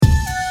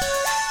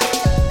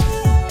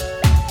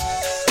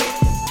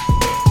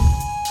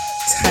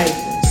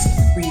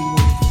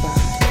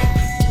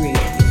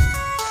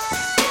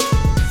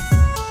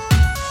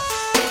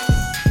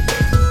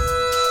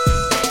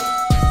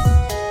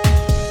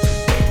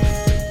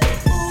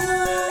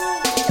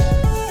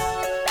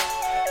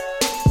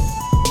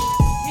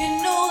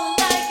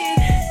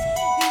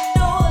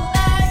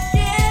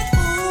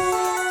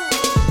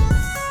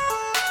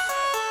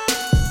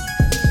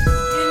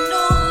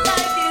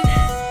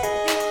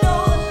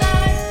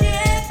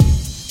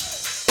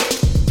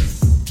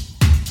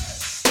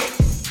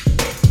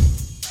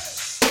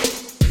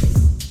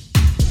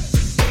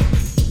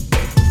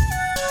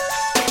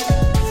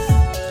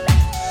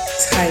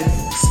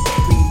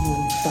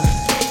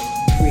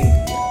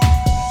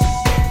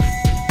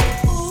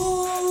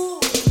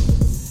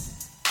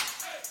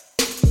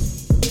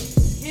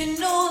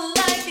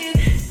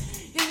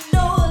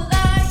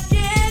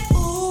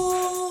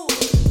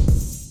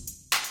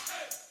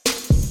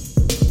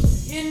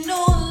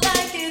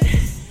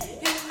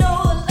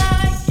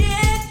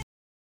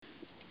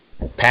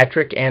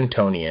Patrick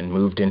Antonian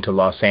moved into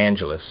Los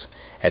Angeles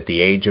at the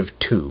age of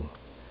 2.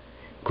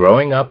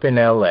 Growing up in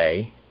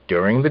L.A.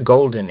 during the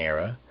Golden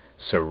Era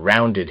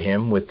surrounded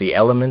him with the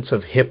elements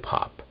of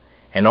hip-hop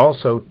and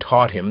also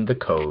taught him the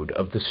code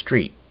of the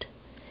street.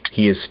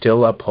 He is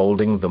still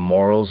upholding the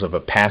morals of a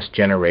past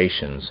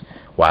generations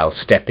while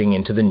stepping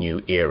into the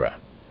new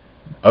era.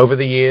 Over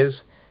the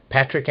years,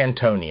 Patrick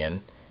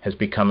Antonian has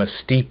become a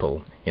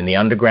steeple in the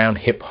underground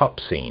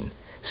hip-hop scene,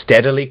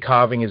 steadily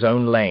carving his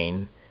own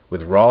lane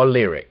with raw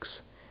lyrics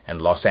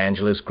and Los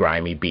Angeles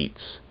grimy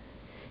beats.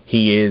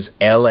 He is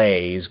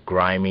LA's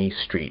grimy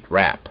street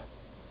rap.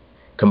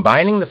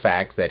 Combining the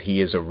fact that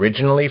he is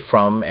originally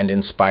from and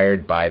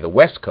inspired by the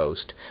West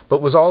Coast,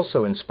 but was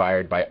also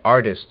inspired by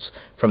artists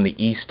from the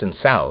East and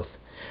South,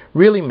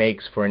 really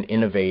makes for an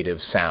innovative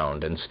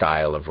sound and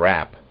style of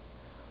rap.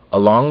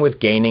 Along with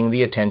gaining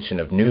the attention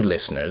of new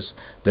listeners,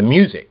 the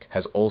music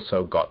has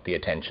also got the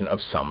attention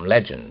of some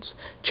legends.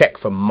 Check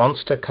for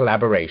monster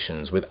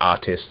collaborations with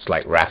artists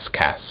like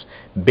Rascass,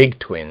 Big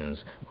Twins,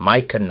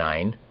 Micah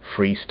 9,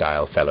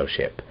 Freestyle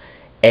Fellowship,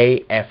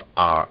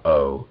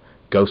 AFRO,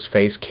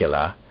 Ghostface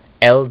Killer,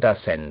 Elda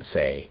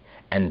Sensei,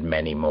 and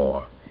many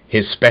more.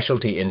 His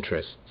specialty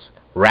interests: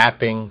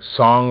 rapping,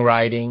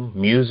 songwriting,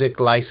 music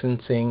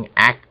licensing,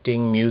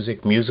 acting,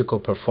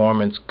 musical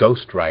performance,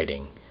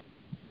 ghostwriting.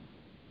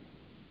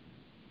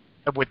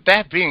 With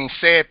that being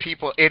said,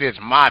 people, it is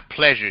my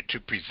pleasure to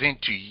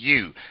present to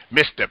you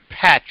Mr.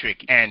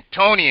 Patrick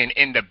Antonian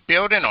in the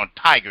building on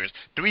Tigers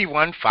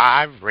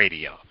 315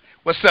 Radio.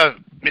 What's up,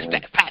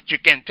 Mr.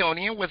 Patrick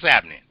Antonian? What's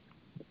happening?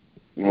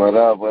 What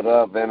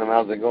up, Venom?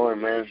 How's it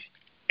going, man?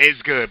 It's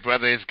good,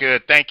 brother. It's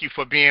good. Thank you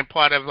for being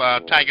part of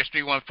Tigers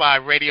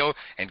 315 Radio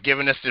and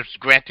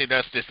granted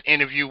us this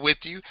interview with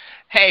you.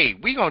 Hey,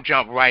 we gonna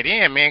jump right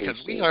in, man,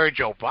 because we heard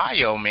your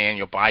bio, man.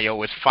 Your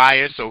bio is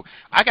fire. So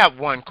I got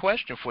one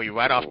question for you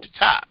right off the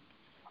top.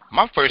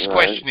 My first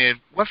question is,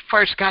 what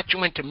first got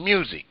you into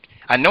music?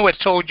 I know it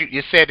told you.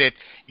 You said that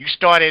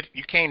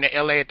you came to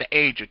LA at the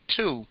age of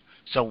 2.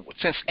 So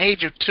since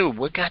age of 2,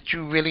 what got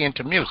you really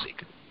into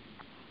music?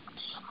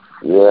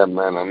 Yeah,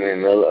 man. I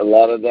mean, a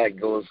lot of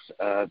that goes.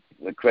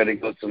 The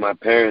credit goes to my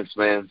parents,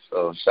 man.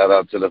 So shout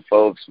out to the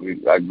folks.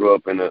 I grew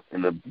up in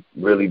a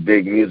really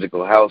big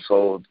musical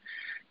household,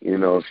 you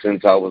know,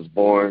 since I was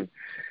born,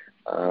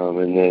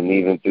 and then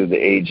even through the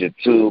age of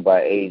 2.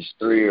 By age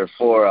 3 or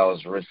 4, I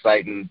was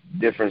reciting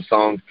different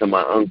songs to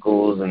my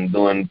uncles and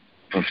doing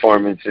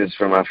performances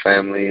for my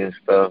family and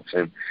stuff.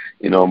 And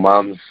you know,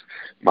 mom's.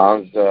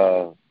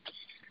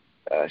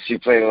 She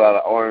played a lot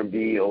of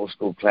R&B, old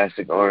school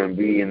classic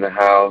R&B in the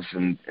house,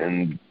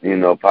 and you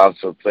know,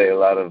 Pops would play a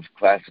lot of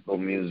classical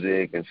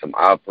music and some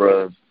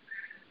operas,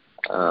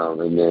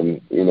 and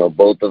then you know,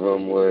 both of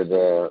them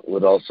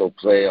would also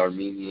play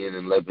Armenian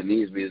and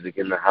Lebanese music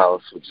in the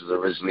house, which is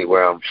originally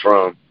where I'm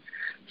from.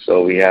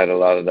 So we had a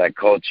lot of that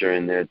culture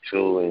in there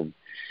too, and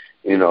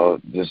you know,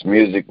 this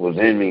music was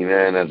in me,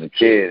 man, as a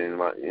kid, and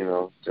you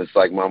know, just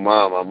like my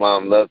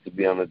mom loved to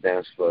be on the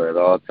dance floor at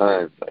all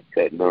times, like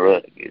cutting the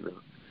rug, you know.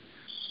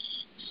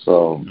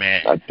 So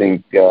man, I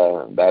think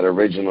that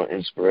original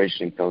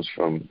inspiration comes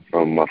from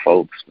my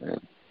folks,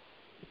 man.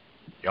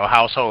 Your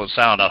household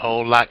sound a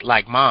whole lot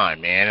like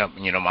mine, man.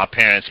 You know, my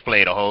parents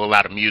played a whole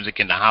lot of music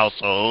in the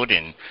household,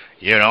 and,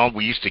 you know,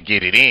 we used to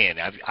get it in.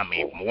 I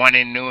mean,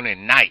 morning, noon,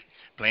 and night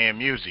playing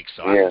music.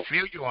 So yeah. I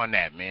feel you on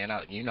that, man.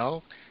 You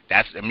know,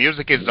 the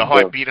music is the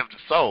heartbeat of the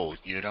soul,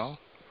 you know?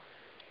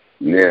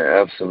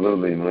 Yeah,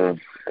 absolutely,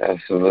 man.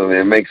 Absolutely.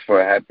 It makes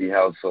for a happy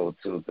household,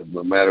 too, because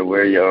no matter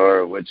where you are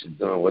or what you're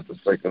doing, what the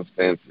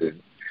circumstances,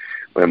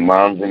 when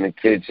mom's in the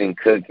kitchen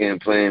cooking,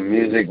 playing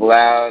music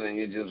loud, and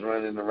you're just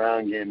running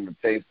around getting the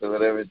taste of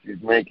whatever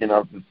she's making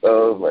off the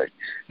stove, like,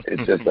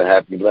 it's just a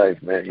happy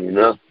life, man, you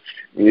know?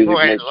 Music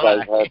makes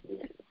life happy.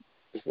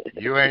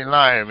 You ain't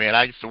lying, man.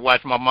 I used to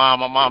watch my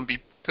mom be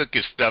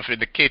cooking stuff in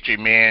the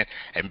kitchen, man,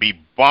 and be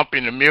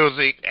bumping the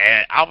music,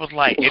 and I was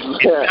like, it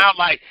sounded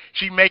like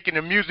she making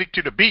the music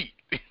to the beat.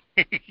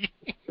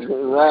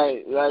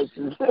 Right.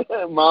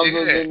 Mom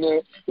was in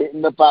there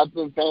hitting the pots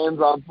and pans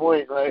on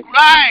point, like.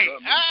 Right.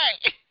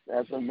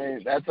 That's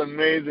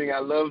amazing. I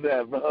love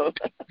that, bro.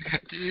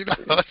 You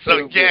know,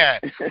 so yeah,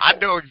 I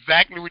know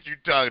exactly what you're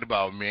talking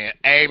about, man.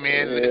 Hey,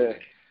 man. Yeah.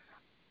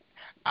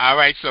 All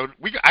right, so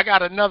I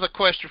got another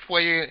question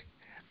for you.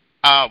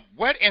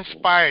 What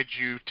inspired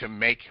you to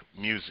make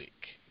music?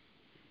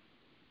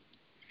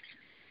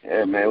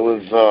 Yeah, man, it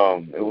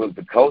was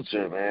the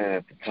culture, man.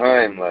 At the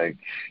time, like,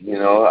 you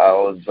know, I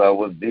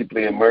was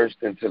deeply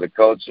immersed into the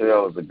culture. I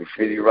was a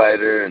graffiti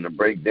writer and a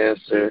break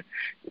dancer.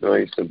 You know, I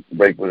used to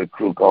break with a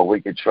crew called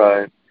Wicked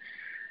Tribe,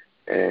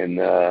 and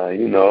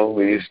you know,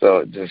 we used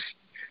to just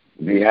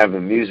be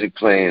having music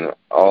playing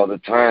all the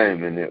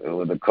time, and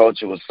the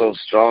culture was so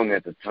strong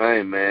at the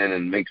time, man.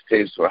 And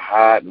mixtapes were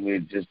hot, and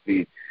we'd just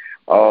be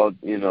all,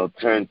 you know,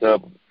 turned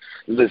up,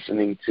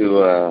 listening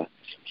to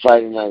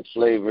Friday Night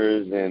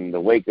Flavors and the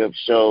Wake Up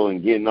Show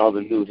and getting all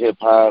the new hip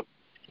hop.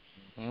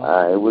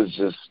 It was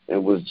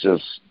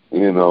just,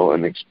 you know,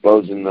 an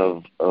explosion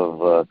of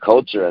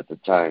culture at the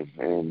time.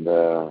 And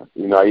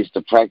And I used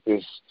to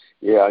practice.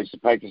 Yeah, I used to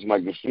practice my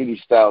graffiti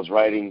styles,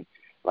 writing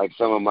like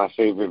some of my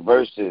favorite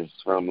verses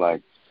from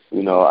like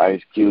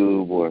Ice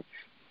Cube or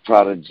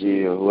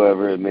Prodigy or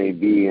whoever it may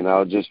be, and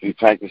I'll just be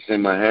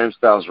practicing my hand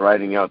styles,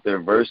 writing out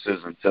their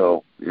verses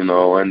until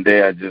one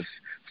day I just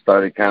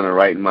started kind of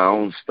writing my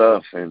own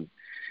stuff, and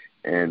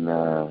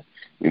the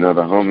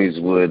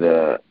homies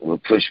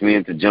would push me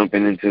into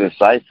jumping into the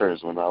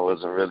ciphers when I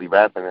wasn't really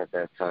rapping at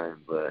that time,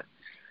 but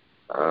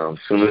as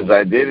soon as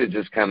I did, it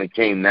just kind of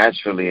came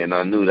naturally, and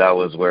I knew that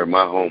was where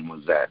my home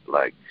was at.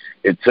 Like,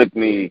 it took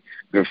me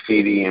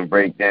graffiti and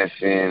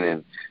breakdancing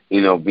and,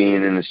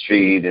 being in the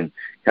street and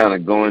kind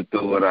of going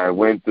through what I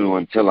went through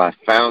until I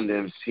found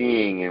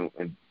MCing.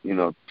 And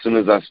as soon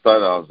as I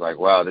started, I was like,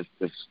 wow,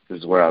 this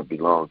is where I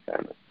belong,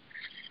 kind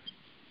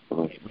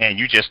of. Man,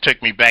 you just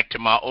took me back to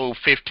my old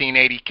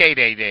 1580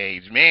 K-Day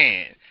days,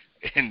 man.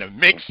 In the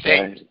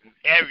mixtapes,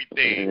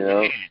 everything,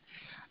 man.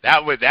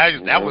 That was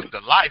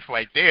the life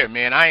right there,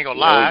 man. I ain't gonna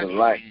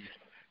lie.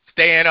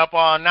 Staying up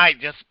all night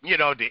just hear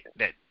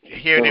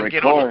them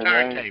get on the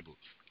turntable.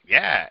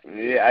 Yeah.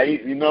 Yeah,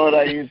 you know what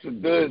I used to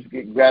do is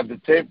grab the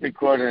tape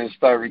recorder and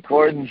start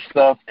recording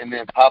stuff, and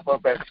then pop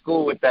up at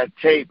school with that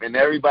tape, and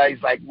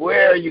everybody's like,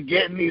 "Where are you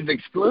getting these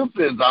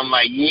exclusives?" I'm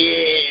like,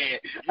 "Yeah."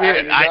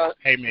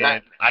 Hey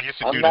man, I used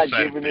to do the same thing.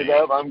 I'm not giving it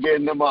up. I'm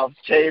getting them off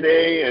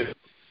K-Day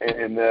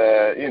and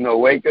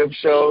Wake Up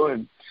Show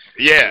and.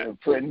 Yeah.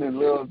 Putting a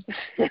little.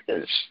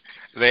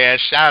 Man,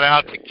 shout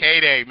out to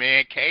K-Day,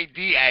 man.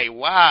 KDAY,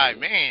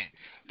 man.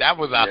 That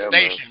was our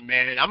station,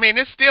 man. I mean,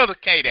 it's still the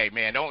K-Day,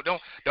 man.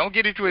 Don't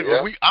get into it.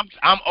 Yeah. But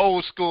I'm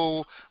old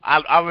school.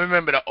 I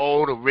remember the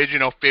old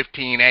original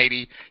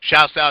 1580.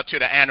 Shouts out to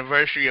the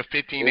anniversary of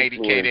 1580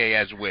 K-Day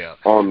as well.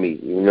 On me,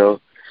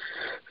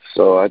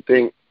 So I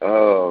think,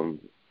 I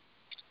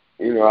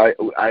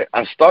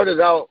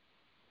started out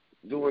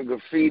doing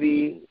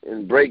graffiti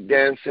and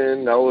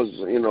breakdancing. I was,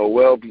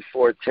 well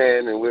before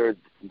 10, and we were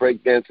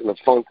breakdancing the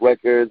funk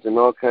records and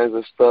all kinds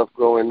of stuff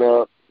growing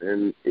up.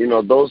 And,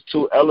 those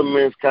two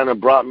elements kind of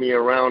brought me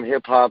around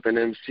hip-hop and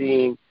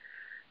MCing.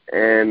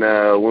 And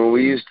when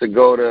we used to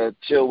go to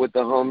chill with the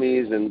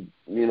homies and,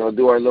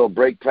 do our little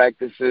break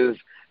practices,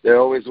 there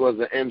always was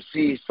an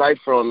MC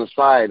cypher on the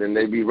side, and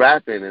they'd be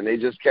rapping, and they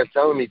just kept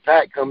telling me,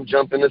 "Pat, come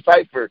jump in the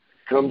cypher.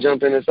 Come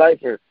jump in the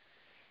cypher."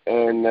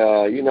 And,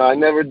 I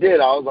never did.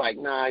 I was like,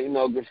 nah,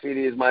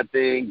 graffiti is my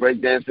thing.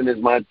 Breakdancing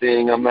is my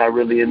thing. I'm not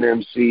really an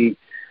MC.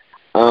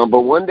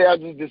 But one day I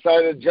just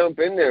decided to jump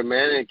in there,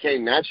 man. And it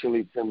came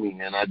naturally to me.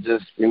 And I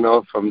just,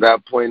 from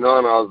that point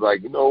on, I was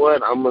like, you know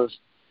what? I'm going to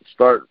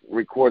start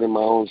recording my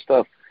own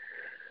stuff.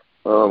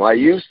 I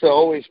used to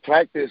always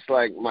practice,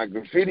 like, my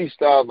graffiti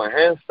style, my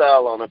hand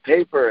style on a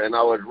paper, and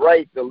I would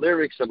write the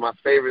lyrics of my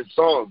favorite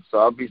songs. So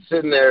I'll be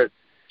sitting there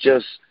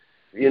just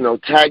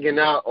tagging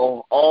out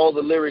all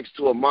the lyrics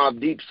to a Mobb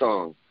Deep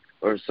song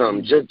or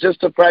something, just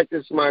to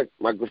practice my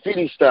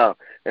graffiti style.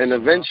 And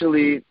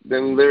eventually,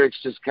 them lyrics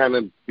just kind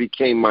of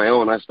became my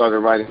own. I started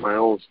writing my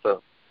own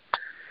stuff.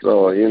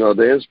 So,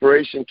 the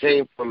inspiration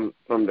came from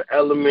the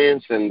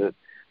elements and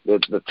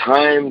the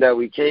time that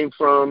we came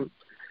from.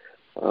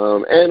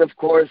 And, of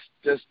course,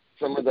 just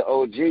some of the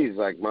OGs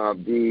like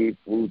Mobb Deep,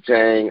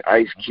 Wu-Tang,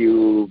 Ice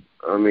Cube.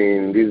 I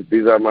mean,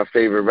 these are my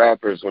favorite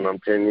rappers. When I'm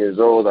 10 years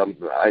old,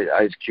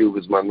 Ice Cube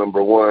is my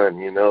number one,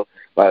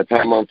 By the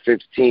time I'm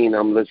 15,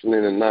 I'm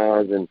listening to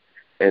Nas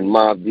and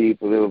Mobb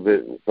Deep a little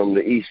bit from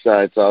the east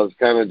side. So I was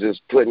kind of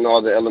just putting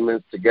all the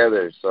elements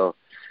together. So,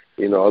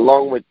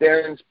 along with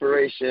their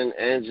inspiration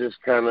and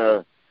just kind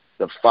of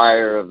the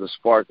fire of the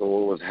spark of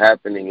what was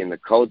happening in the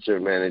culture,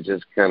 man, it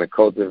just kind of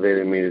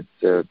cultivated me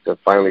to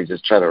finally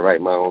just try to write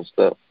my own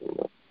stuff.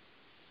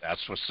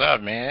 That's what's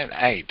up, man.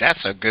 Hey,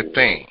 that's a good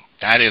thing.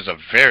 That is a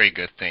very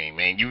good thing,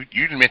 man. You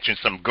mentioned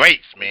some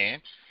greats,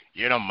 man.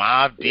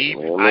 Mobb Deep,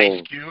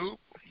 Ice Cube,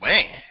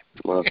 man.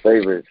 My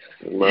favorites.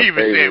 You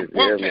even said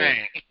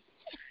Wu-Tang.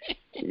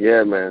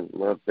 Yeah, man,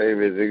 my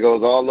favorites. It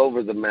goes all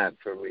over the map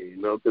for me,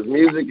 because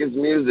music is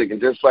music.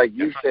 And just like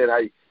you said,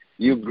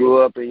 you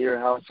grew up in your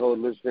household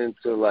listening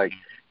to, like,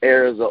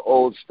 eras of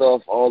old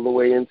stuff all the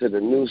way into the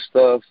new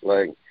stuff.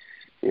 Like,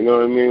 you know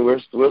what I mean?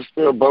 We're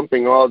still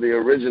bumping all the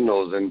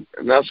originals. And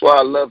that's why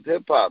I loved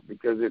hip-hop,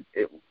 because it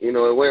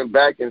went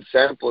back and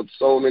sampled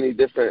so many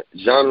different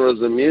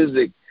genres of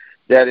music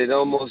that it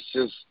almost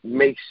just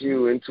makes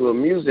you into a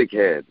music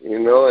head,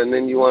 and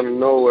then you want to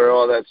know where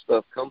all that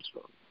stuff comes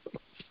from.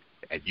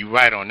 You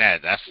right on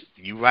that.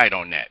 You right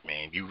on that,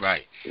 man. You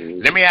right.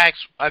 Mm-hmm. Let me ask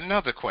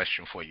another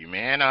question for you,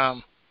 man.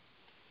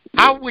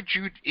 How would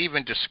you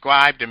even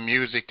describe the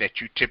music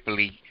that you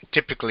typically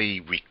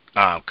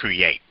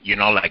create?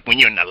 Like when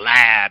you're in the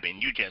lab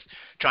and you just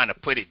trying to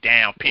put it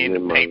down, pen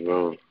to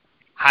paper.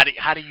 How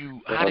do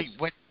you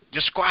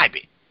describe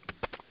it?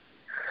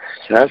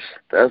 That's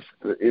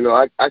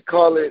I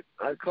call it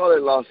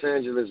Los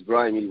Angeles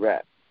grimy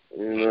rap.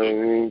 You know what I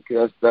mean?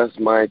 That's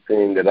my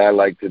thing that I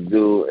like to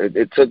do.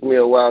 It took me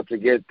a while to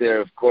get there.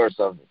 Of course,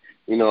 as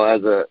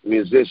a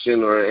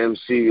musician or an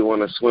MC, you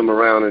want to swim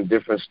around in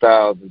different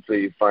styles until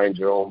you find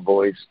your own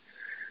voice.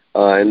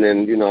 And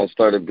then, I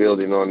started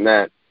building on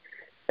that.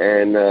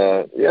 And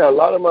yeah, a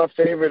lot of my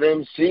favorite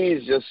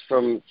MCs just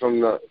from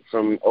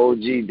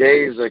OG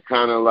days are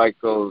kind of like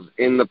those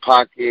in the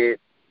pocket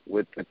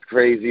with the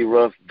crazy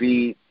rough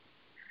beat.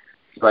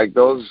 Like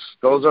those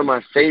are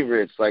my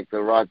favorites, like the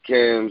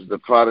Rakims, the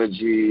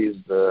Prodigies,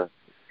 the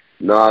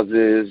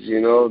Nas's,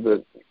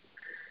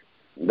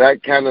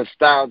 that kind of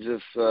style.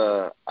 Just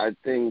I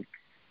think,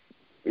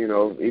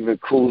 even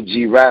Cool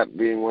G Rap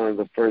being one of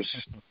the first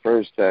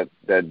that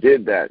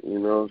did that,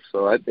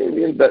 So I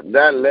think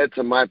that led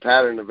to my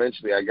pattern.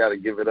 Eventually, I got to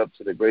give it up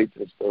to the greats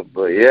and stuff.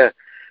 But yeah,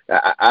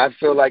 I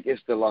feel like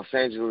it's the Los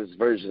Angeles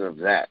version of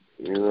that.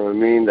 You know what I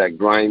mean? That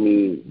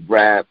grimy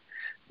rap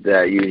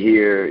that you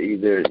hear.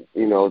 Either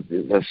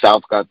the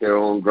South got their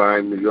own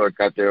grime, New York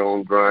got their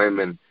own grime,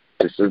 and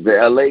this is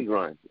the LA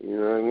grime. You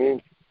know what I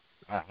mean?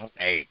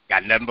 Hey,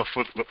 got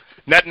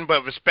nothing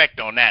but respect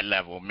on that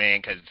level,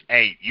 man. Because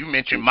hey, you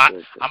mentioned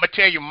I'm gonna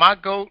tell you, my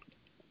goat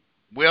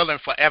will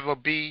and forever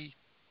be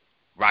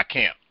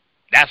Rakim.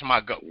 That's my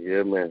goat.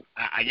 Yeah, man.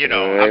 I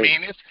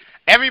mean, it's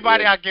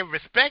everybody I give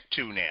respect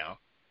to now,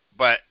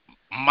 but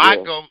my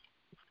goat,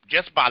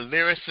 just by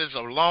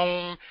lyricism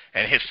alone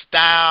and his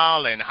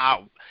style and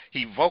how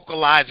he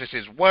vocalizes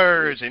his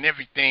words and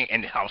everything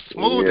and how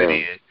smooth it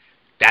is.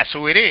 That's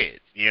who it is,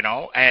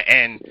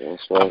 and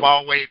I've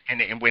always,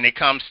 and when it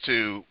comes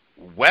to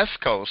West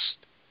Coast,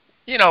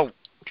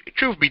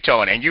 truth be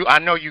told, and I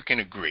know you can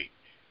agree,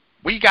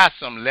 we got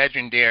some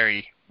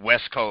legendary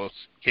West Coast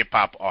hip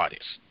hop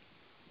artists,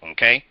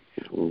 okay?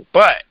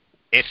 But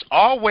it's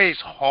always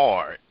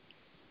hard,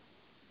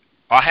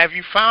 or have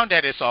you found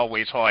that it's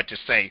always hard to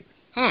say,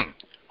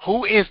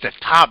 who is the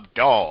top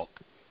dog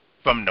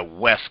from the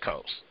West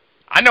Coast?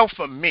 I know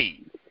for me,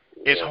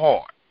 it's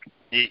hard.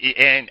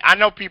 And I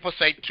know people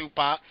say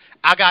Tupac.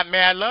 I got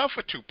mad love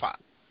for Tupac.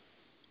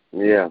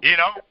 Yeah.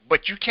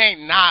 But you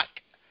can't knock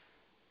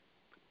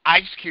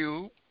Ice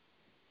Cube.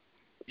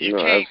 You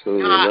can't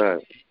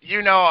knock.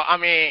 Not. I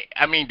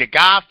mean, the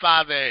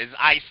Godfather is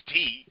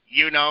Ice-T.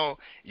 You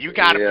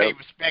got to pay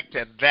respect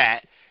to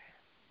that.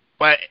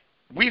 But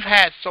we've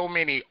had so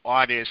many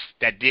artists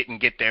that didn't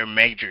get their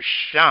major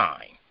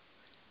shine.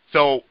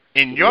 So,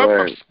 in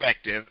your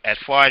perspective, as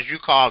far as you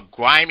call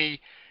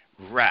grimy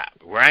rap,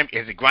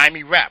 is it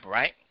grimy rap,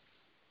 right?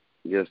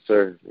 Yes,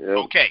 sir. Yep.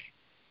 Okay.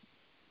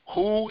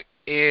 Who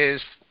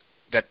is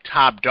the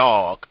top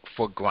dog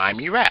for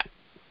grimy rap?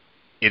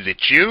 Is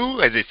it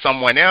you? Is it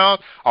someone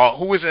else? Or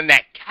who is in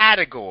that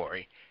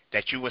category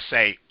that you would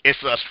say,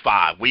 it's us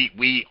five,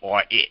 we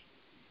are it?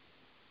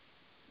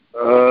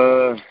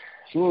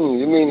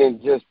 You mean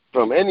it just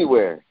from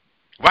anywhere?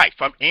 Right,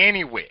 from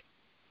anywhere.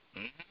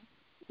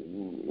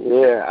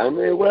 Yeah, I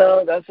mean,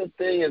 well, that's the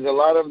thing, is a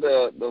lot of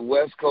the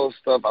West Coast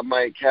stuff I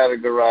might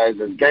categorize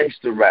as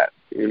gangster rap,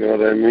 you know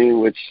what I mean,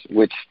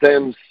 which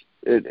stems,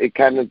 it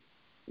kind of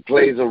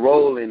plays a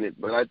role in it,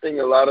 but I think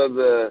a lot of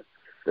the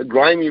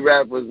grimy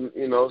rap was,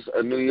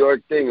 a New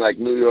York thing, like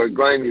New York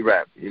grimy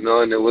rap,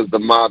 and it was the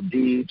Mobb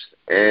Deeps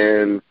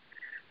and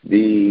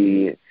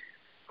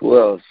who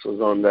else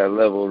was on that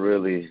level,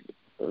 really?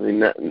 I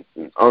mean,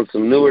 on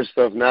some newer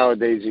stuff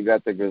nowadays, you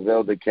got the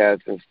Griselda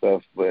Cats and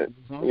stuff, but,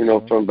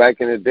 from back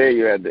in the day,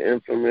 you had the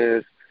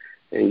Infamous,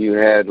 and you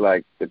had,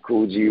 like, the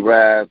Cool G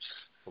Raps.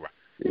 Right.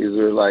 These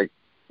were, like,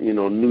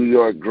 New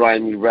York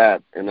grimy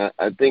rap, and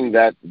I think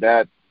that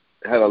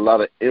had a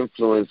lot of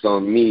influence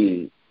on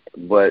me,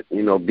 but,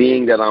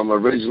 being that I'm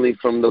originally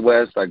from the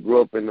West, I grew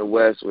up in the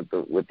West with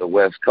the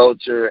West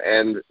culture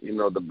and,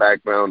 the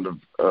background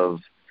of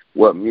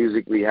what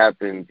musically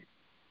happened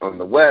on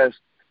the West.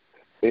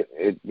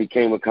 It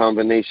became a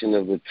combination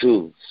of the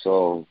two.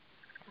 So,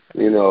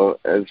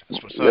 there's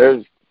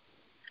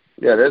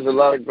a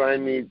lot of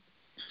grimy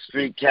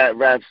street cat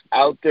raps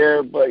out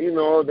there, but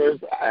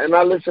and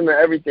I listen to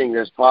everything.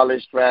 There's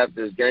polished rap,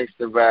 there's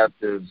gangster rap,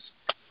 there's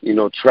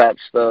trap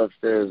stuff.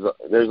 There's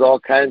all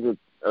kinds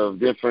of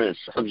different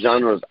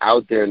subgenres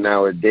out there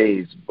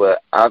nowadays.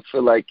 But I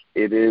feel like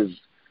it is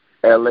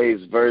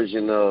LA's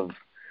version of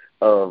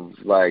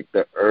like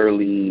the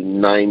early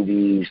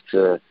 '90s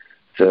to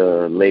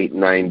late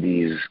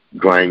 90s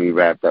grimy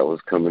rap that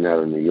was coming out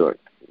of New York.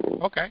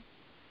 Okay,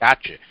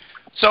 gotcha.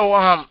 So,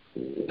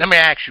 let me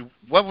ask you,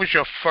 what was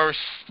your first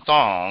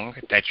song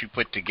that you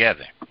put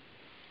together,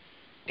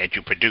 that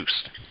you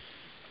produced?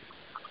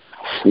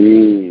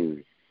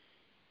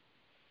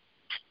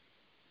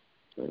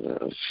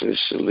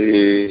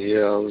 Officially,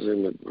 I was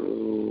in the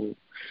groove.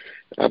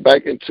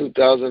 Back in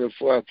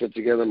 2004, I put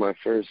together my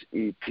first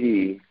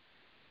EP.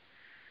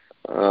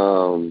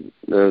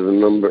 There's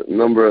a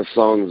number of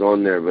songs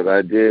on there, but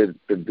I did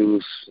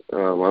produce.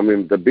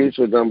 The beats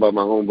were done by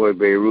my homeboy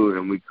Beirut,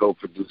 and we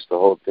co-produced the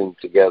whole thing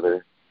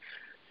together.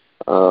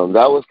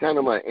 That was kind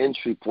of my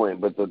entry point,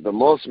 but the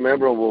most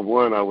memorable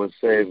one I would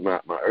say is my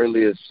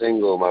earliest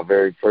single, my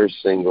very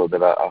first single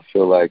that I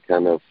feel like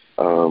kind of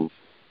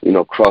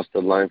crossed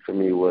the line for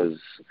me was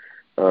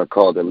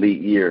called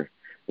Elite Year.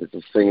 It's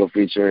a single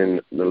featuring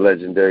the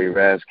legendary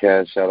Raz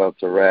Cash. Shout out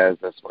to Raz,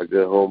 that's my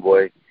good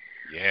homeboy.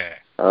 Yeah.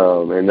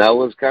 And that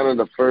was kind of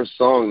the first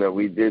song that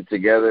we did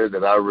together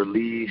that I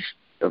released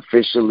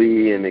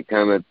officially, and it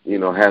kind of,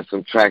 had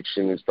some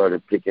traction and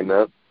started picking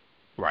up.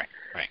 Right,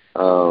 right.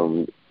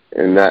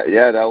 And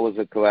that was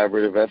a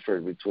collaborative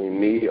effort between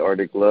me,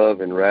 Arctic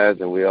Love, and Raz,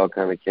 and we all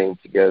kind of came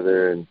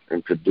together and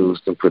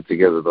produced and put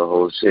together the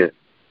whole shit.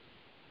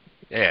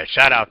 Yeah,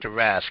 shout out to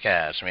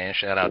Razzcast, man.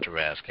 Shout out to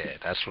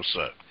Razzcast. That's what's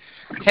up.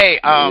 Hey,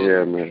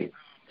 yeah, man.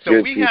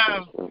 So we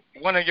have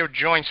one of your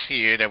joints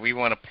here that we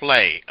want to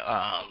play.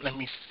 Let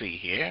me see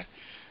here.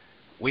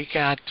 We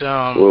got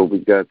Well, we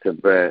got to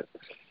bat.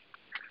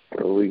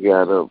 What we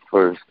got up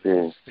first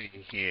then? Let's see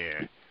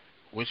here.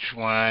 Which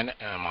one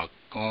am I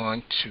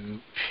going to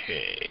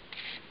pick?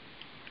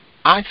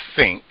 I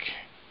think.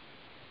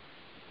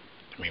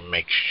 Let me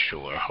make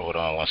sure. Hold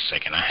on one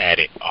second. I had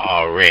it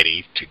all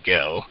ready to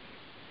go.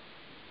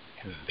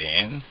 And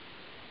then,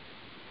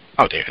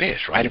 oh, there it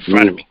is, right in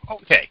front of me.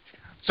 Okay.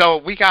 So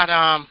we got,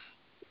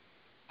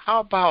 how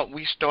about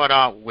we start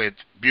out with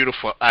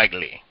Beautiful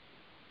Ugly?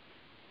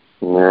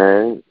 All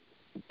right.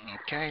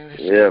 Okay.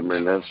 Yeah,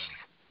 man, that's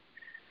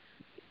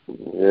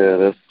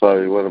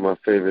probably one of my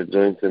favorite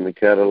joints in the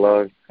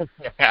catalog.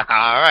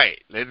 All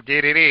right, let's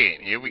get it in.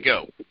 Here we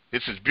go.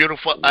 This is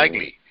Beautiful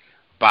Ugly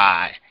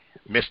by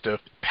Mr.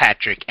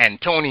 Patrick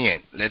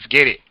Antonian. Let's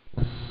get it.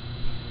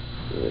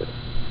 Yeah.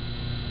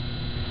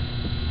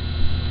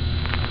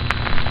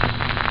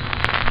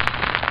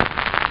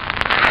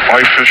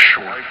 Life is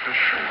short.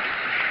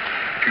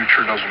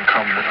 Future doesn't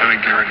come with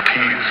any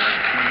guarantees.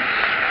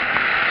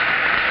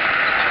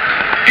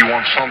 You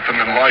want something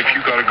in life,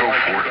 you gotta go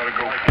for it.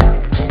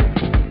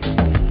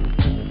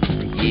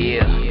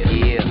 Yeah.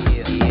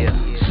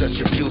 Such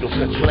a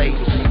beautiful place.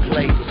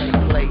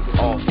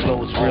 All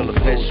flows real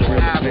official.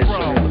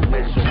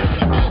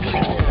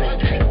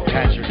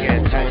 Patrick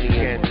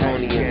Antonian.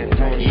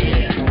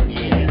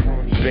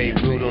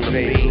 Beirut on the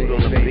beat.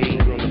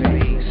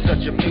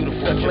 Such a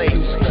beautiful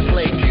place.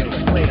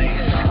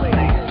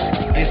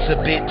 It's a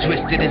bit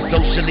twisted and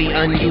socially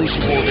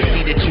unusual to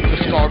see that you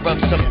could carve up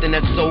something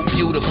that's so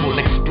beautiful.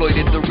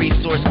 Exploited the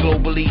resource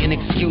globally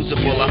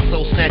inexcusable. Our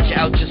soul snatch you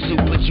out your suit,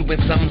 put you in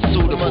something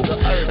suitable.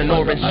 An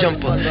orange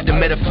jumper, the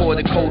metaphor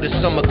the coldest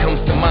summer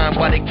comes to mind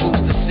while they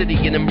cruise the city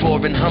in them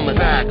roaring Hummers.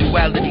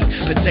 Duality,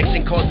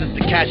 protection causes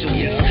the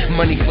casualties.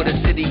 Money for the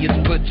city is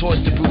put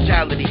towards the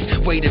brutality.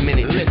 Wait a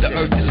minute, the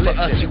earth is for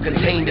us, you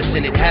contained us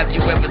in it. Have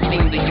you ever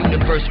seen the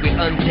universe with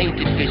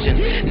untainted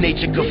vision?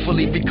 Nature could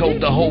fully recode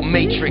the whole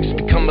matrix.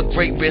 Become a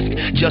great risk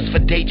just for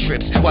day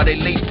trips. While they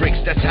lay bricks,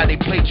 that's how they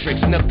play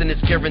tricks. Nothing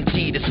is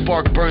guaranteed. A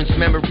spark burns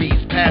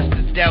memories. Past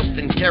is doused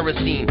in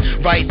kerosene.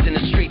 Riots in the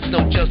streets,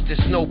 no justice,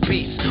 no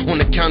peace. On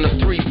the count of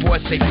three,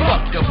 boys say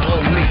fuck the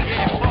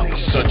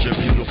police. Such a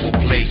beautiful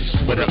place,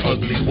 but an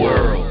ugly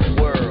world.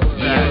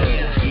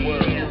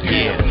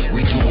 Yeah,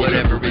 we do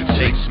whatever it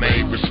takes,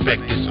 man.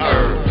 Respect is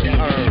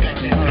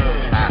earned.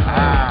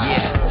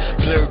 Yeah,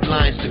 blurred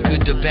lines, the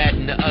good, the bad,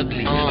 and the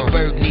ugly. A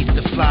bird needs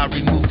to fly,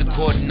 remove the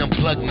cord and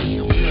unplug me.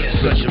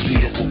 Such a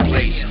beautiful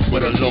place,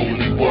 but a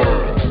lonely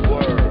world.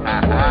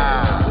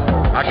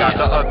 I got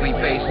the ugly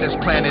face, this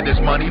planet is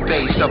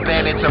money-based. A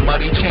bandits and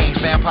muddy chains,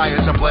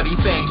 vampires and bloody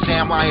fangs.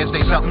 Damn liars,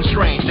 they something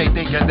strange. They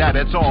thinking that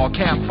it's all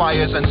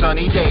campfires and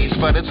sunny days,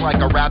 but it's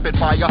like a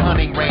rapid-fire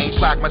hunting range.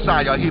 Black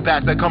Messiah, he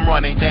back to come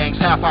running things.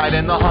 Half-eyed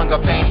in the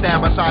hunger pain, stand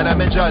beside him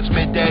in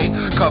judgment day.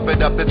 Covered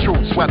up the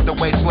truth, swept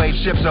away slave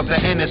ships of the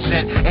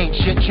innocent. Ain't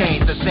shit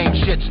changed, the same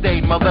shit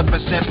stayed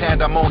maleficent.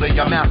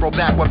 Pandemonium, Afro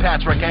back with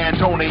Patrick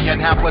Antonian.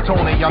 Half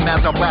plutonium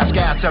as a blast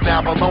gas to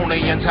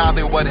Babylonians.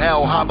 Hollywood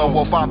hell, hollow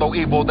will follow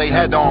evil, they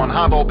head on.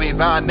 Hollow be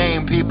thy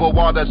name, people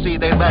want to see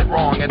they led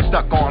wrong and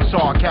stuck on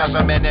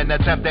sarcasm in an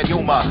attempt at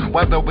humor.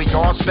 Whether we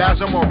all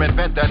spasm or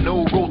invent a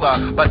new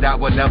ruler, but that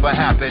would never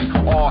happen.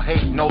 All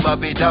hate, no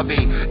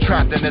lovey-dovey.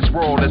 Trapped in this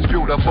world is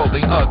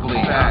beautifully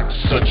ugly.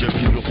 Such a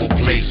beautiful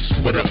place,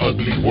 but an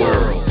ugly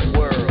world.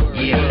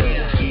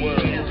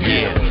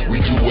 Yeah,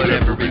 we do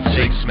whatever it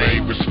takes,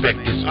 man. Respect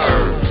is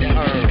earned.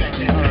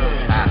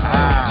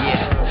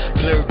 Yeah,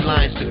 blurred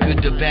lines, the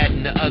good, the bad,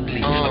 and the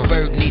ugly. A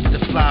bird needs to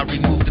fly,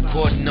 remove the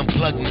cord and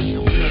unplug me.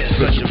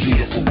 Such a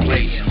beautiful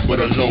place, but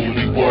a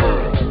lonely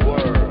world.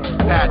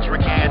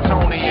 Patrick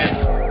Antonian,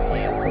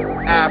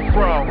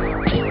 Afro.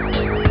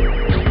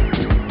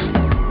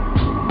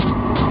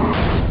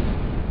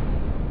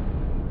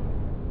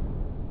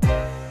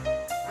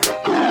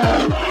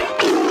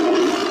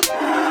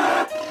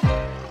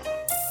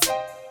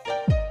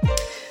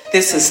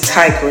 This is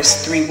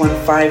Tigress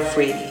 315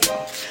 Radio.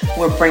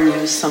 We're bringing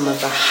you some of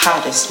the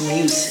hottest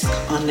music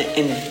on the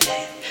internet,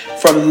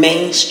 from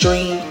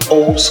mainstream,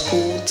 old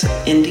school to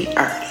indie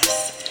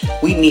artists.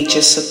 We need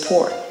your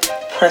support.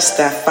 Press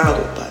that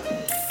follow button.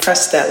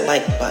 Press that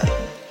like button.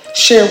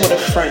 Share with a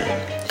friend.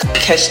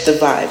 Catch the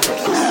vibe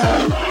with us.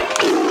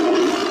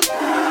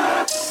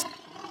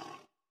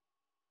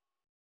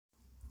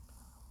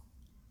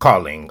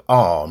 Calling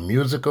all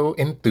musical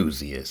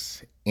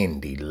enthusiasts,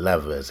 indie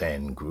lovers,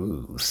 and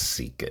groove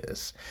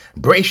seekers.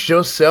 Brace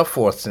yourself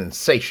for a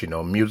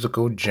sensational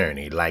musical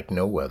journey like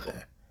no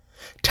other.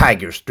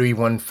 Tigers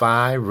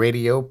 315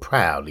 Radio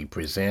proudly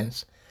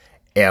presents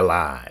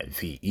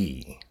LIVE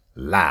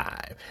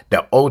Live,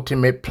 the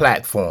ultimate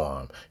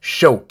platform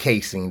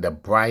showcasing the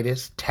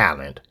brightest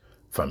talent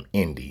from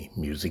indie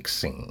music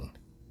scene.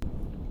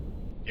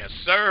 Yes,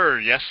 sir.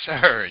 Yes,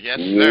 sir. Yes,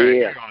 sir.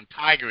 Yeah. You're on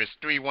Tigers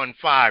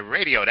 315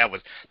 Radio. That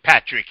was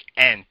Patrick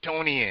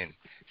Antonian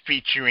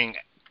featuring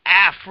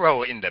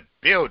Afro in the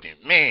building.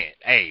 Man,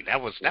 hey,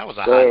 that was a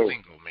hot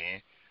single,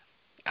 man.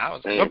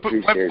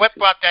 What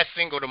brought that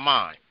single to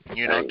mind?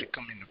 To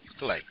come into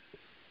play.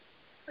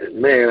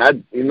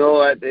 Man,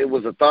 it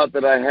was a thought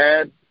that I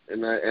had,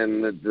 and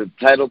the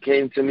title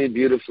came to me,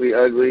 Beautifully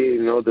Ugly.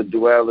 The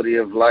duality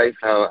of life,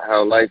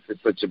 how life is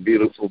such a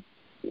beautiful,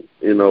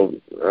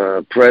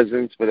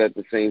 presence, but at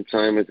the same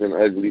time it's an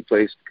ugly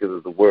place because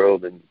of the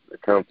world and the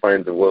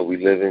confines of what we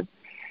live in.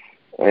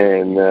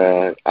 And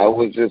I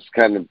was just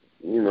kind of,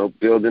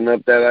 building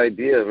up that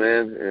idea,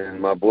 man. And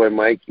my boy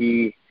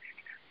Mikey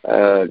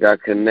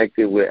got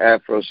connected with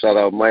Afro. Shout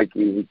out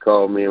Mikey. He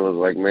called me and was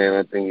like, man,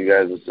 I think you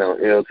guys will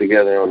sound ill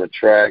together on the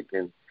track.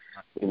 And,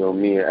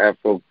 me and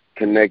Afro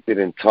connected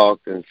and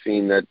talked and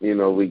seen that,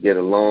 we get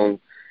along.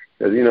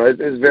 Because,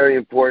 it's very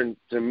important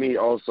to me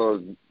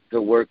also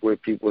to work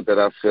with people that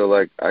I feel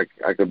like I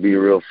could be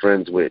real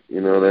friends with.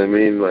 You know what I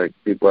mean? Like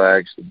people I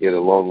actually get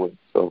along with.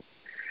 So,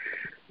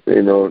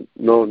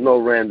 no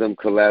random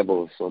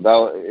collabos. So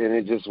and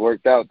it just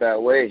worked out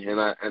that way. And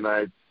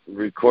I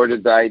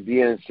recorded the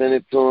idea and sent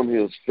it to him. He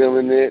was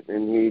feeling it,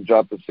 and he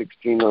dropped a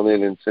 16 on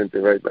it and sent it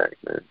right back,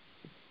 man.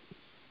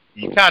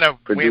 You kind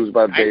of produced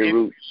by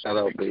Beirut. Shout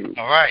out Beirut.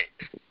 All right.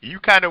 You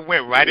kind of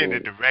went right in the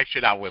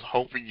direction I was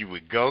hoping you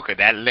would go, because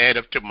that led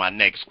up to my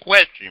next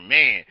question,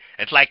 man.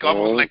 It's like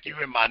almost like you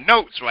in my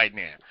notes right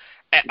now.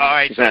 All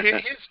right, so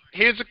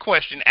here's a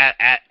question as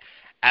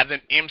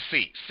an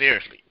MC,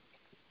 seriously.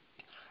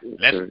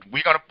 We're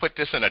going to put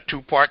this in a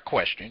two-part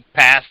question,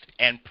 past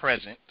and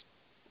present,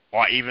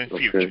 or even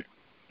future.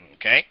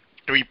 Okay?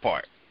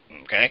 3-part.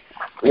 Okay?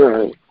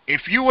 Right.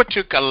 If you were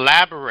to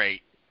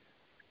collaborate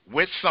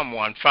with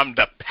someone from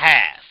the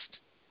past,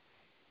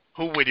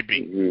 who would it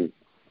be? Mm-hmm.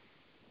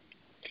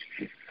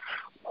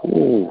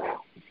 Ooh.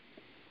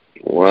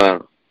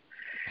 Wow.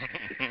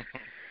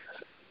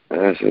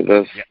 That's a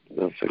good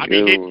one. I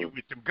be hitting you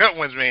with some good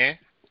ones, man.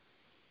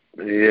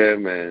 Yeah,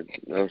 man.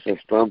 That's a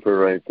stumper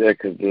right there,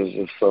 because there's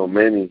just so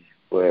many.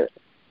 But,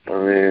 I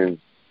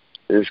mean,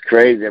 it's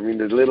crazy. I mean,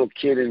 the little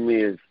kid in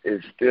me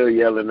is still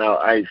yelling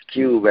out Ice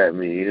Cube at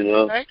me,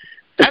 Okay.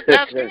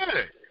 That's good.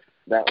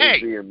 That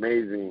would be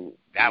amazing.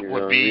 That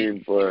would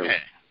be.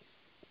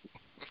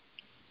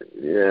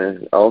 Yeah.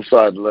 Also,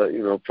 I'd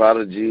love,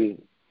 Prodigy.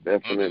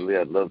 Definitely,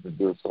 I'd love to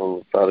do a song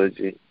with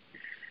Prodigy.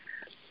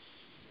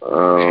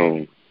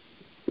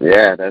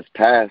 Yeah, that's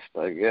past,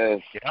 I guess.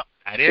 Yep,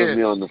 that Put is.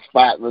 me on the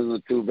spot. Those are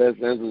the two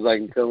best answers I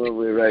can come up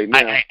with right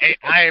now.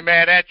 I ain't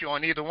mad at you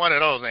on either one of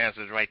those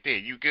answers right there.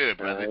 You good,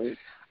 brother.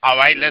 All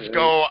right, let's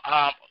go.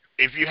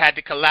 If you had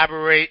to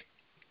collaborate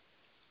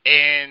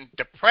in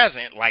the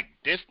present, like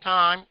this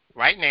time,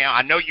 right now,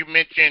 I know you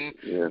mentioned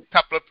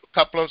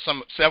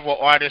several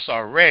artists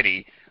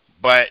already,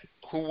 but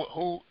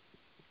who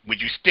would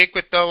you stick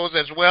with those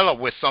as well, or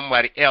would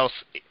somebody else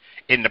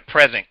in the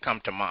present come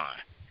to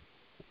mind?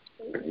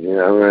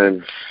 Yeah,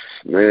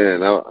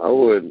 man, I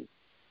would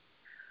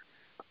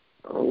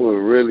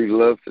really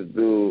love to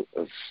do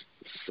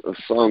a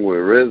song with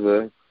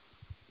RZA.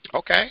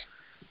 Okay,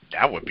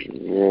 that would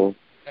be.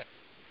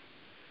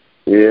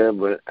 Yeah,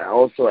 but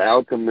also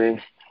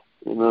Alchemist.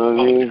 You know what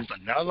I mean? That's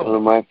another one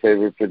of my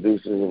favorite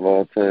producers of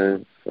all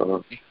time.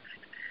 So,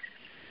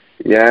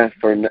 yeah,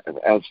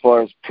 as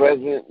far as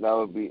present, that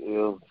would be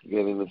ill.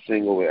 Getting a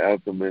single with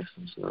Alchemist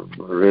or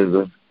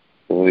RZA.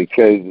 That would be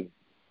crazy.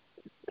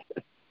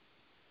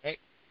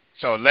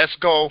 So let's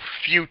go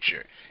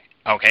future.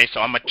 Okay, so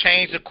I'm going to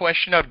change the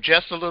question up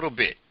just a little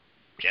bit.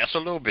 Just a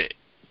little bit.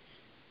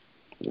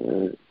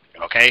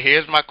 Okay,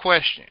 here's my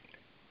question.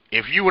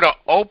 If you were to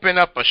open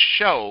up a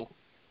show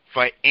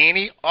for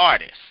any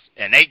artist,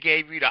 and they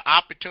gave you the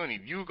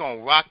opportunity, you going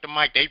to rock the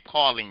mic, they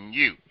calling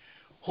you,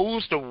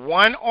 who's the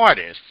one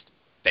artist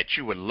that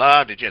you would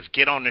love to just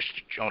get on the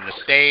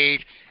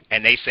stage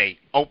and they say,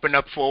 open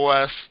up for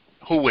us?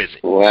 Who is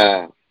it?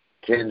 Wow.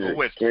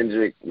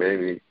 Kendrick,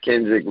 maybe.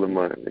 Kendrick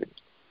Lamar.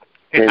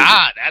 Hey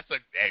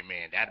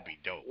man, that'd be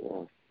dope.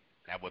 Yeah.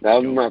 That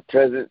would be my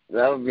present.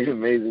 That would be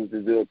amazing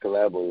to do a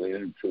collab with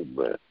him too.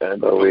 But I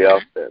know we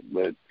off that.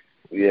 But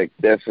yeah,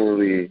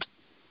 definitely.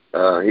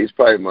 He's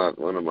probably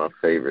one of my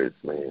favorites,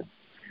 man.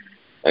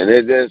 And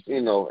it just,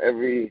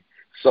 every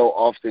so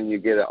often you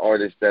get an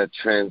artist that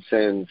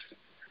transcends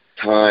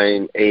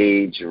time,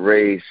 age,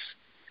 race.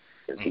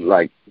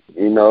 Like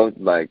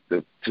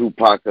the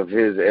Tupac of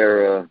his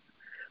era.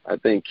 I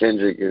think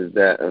Kendrick is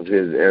that of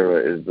his era,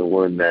 is the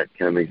one that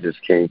kind of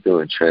just came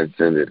through and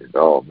transcended it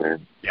all,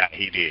 man. Yeah,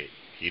 he did.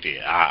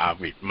 I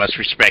much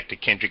respect to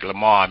Kendrick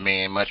Lamar,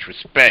 man. Much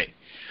respect.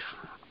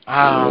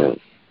 And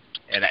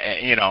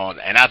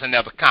that's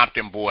another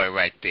Compton boy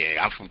right there.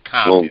 I'm from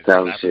Compton.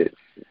 Hometown shit.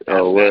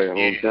 Oh, word,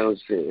 hometown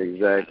shit,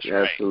 exactly,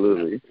 right.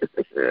 Absolutely.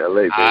 Yeah, all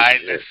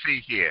right, let's see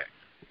here.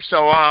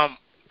 So, I'm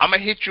gonna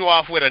hit you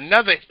off with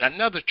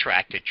another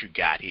track that you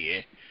got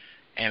here,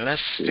 and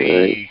let's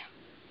see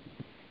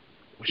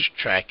which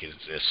track is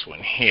this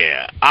one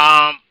here.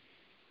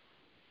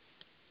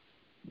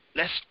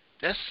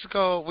 Let's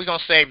go. We're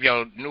gonna save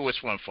your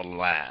newest one for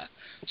last.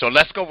 So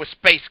let's go with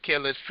Space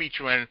Killers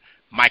featuring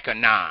Micah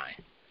 9.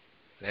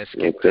 Let's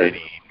get that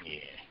in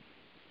here,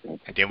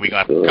 and then we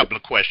got a couple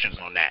of questions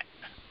on that.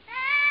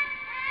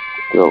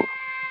 Go.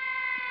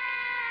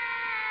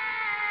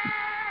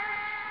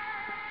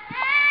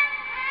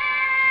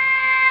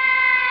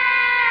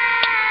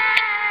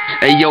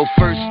 Hey yo,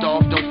 first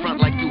off, don't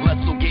front like you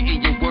hustle, getting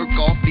your work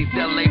off. These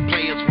LA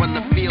players run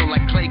the field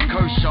like Clay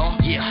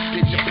Kershaw. Yeah,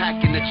 picture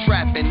packing the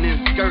trap and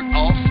then skirt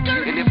off.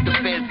 And if the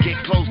feds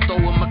get close, throw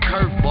them a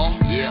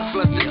curveball. Yeah,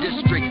 flood the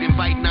district,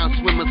 invite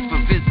non-swimmers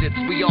for visits.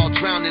 We all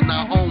drown in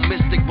our own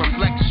mystic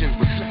reflection.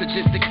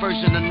 Sadistic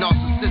version of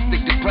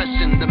narcissistic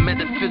depression. The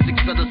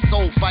metaphysics of the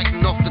soul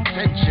fighting off the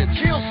tension.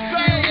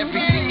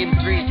 Everything in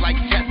threes like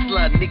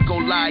Tesla,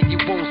 Nikolai,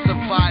 you won't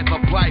survive.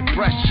 Apply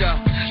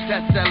pressure.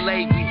 That's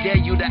LA, we dare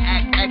you to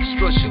act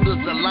extra.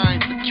 Shooters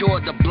aligned,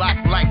 secure the block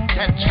like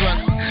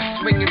Tetris.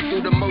 Swinging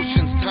through the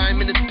motions,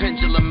 time in its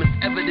pendulum. It's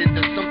evident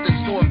that something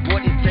so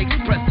important takes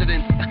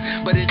precedence.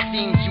 But it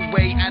seems you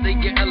way out of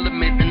your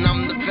element, and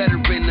I'm the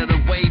veteran of the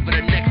wave of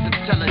the next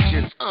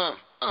intelligence.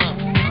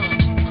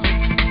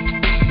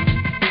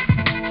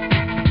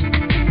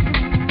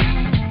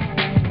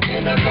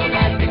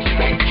 Intergalactic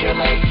space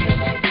killers.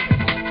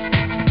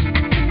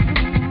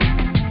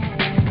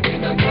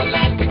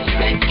 Intergalactic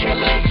space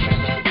killers.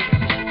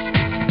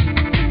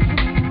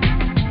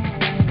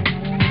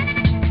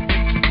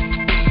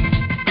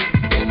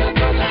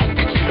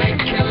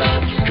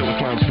 Killer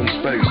clowns from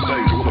space,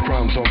 with the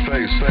crowns on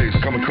face.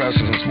 Coming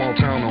crashes in small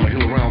town on a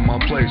hill around my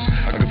place.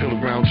 I can feel the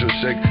ground just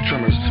shake,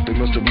 tremors. They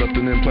must have left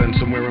an implant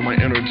somewhere in my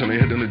innards, and they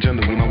hid an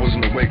agenda when I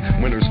wasn't awake.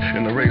 Winners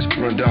in the race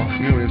run down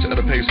millions at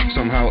a pace.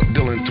 Somehow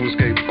Dylan to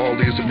escape all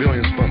these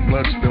civilians. Spunk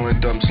blood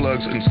spilling, dumb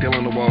slugs and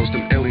scaling the walls.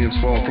 Then aliens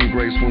fall from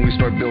grace when we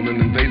start building,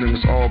 invading.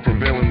 It's all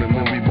prevailing, and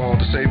when we ball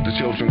to save the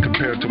children,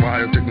 compared to a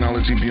higher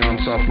technology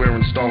beyond software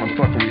installing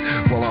fuckery.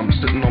 While I'm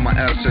sitting on my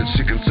assets,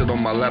 she can sit on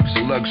my lap's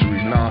a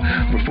luxury. Nah,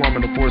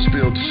 performing a force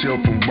field to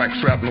shield from wax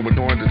shrapnel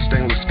adorned in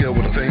stainless steel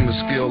with a famous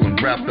skill and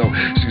rap though.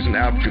 She's an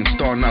African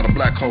star, not a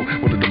black hole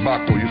with a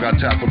debacle. You got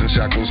tackled in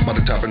shackles by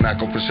the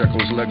tabernacle for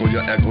shekels. Lego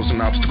your echoes,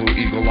 an obstacle,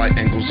 eagle light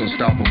angles,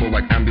 unstoppable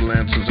like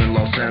ambulances in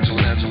Los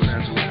Angeles.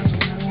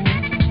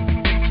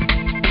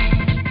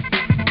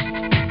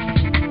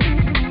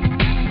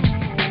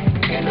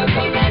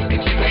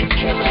 Intergalactic space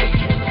killers.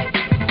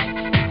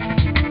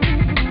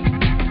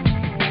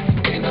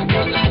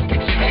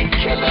 Intergalactic space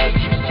killers.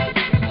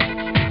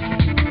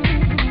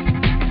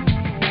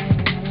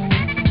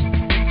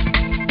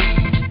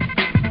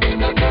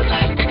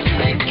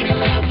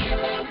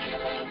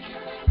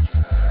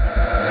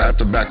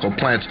 Tobacco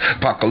plants,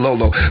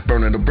 Pacololo,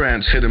 burning the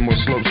branch, hitting more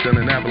slopes than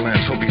an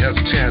avalanche. Hope he has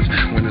a chance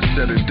when it's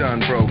said and done,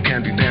 bro.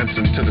 Can't be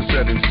dancing to the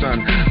setting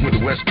sun, where the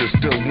West is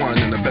still one,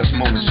 and the best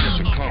moments yet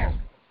to come.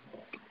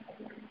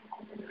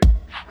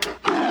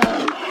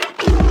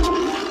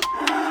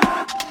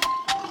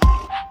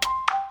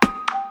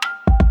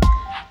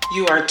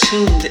 You are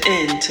tuned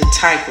in to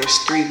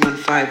Tigress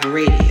 315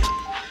 Radio.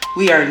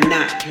 We are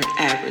not your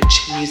average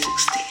music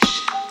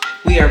station.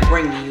 We are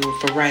bringing you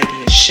a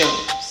variety of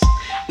shows.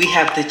 We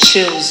have the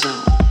Chill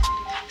Zone,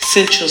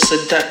 Central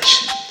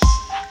Seductions,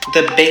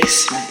 The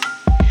Basement,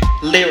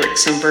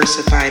 Lyrics and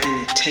Versified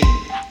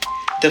Entertainment,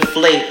 The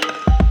Flava.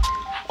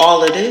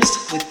 All of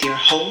this with your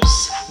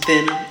hosts,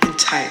 Venom and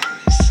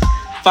Tigress.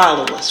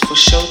 Follow us for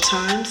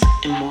showtimes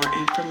and more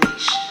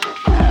information.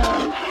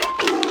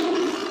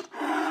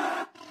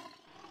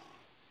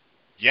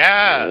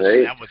 Yeah,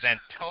 that was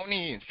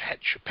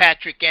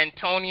Patrick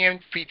Antonian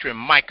featuring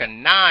Micah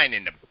 9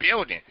 in the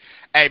building.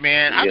 Hey,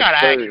 man, I got to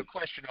ask you a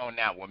question on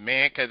that one,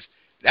 man, because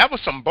that was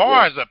some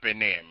bars up in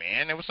there,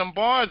 man. There was some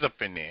bars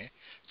up in there.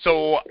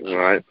 So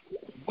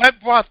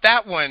what brought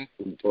that one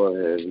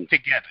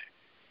together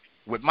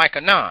with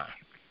Micah 9?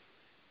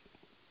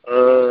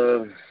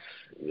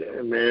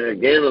 Yeah, man,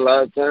 again, a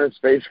lot of times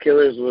Space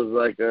Killers was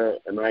like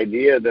an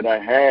idea that I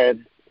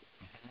had,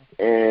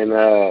 and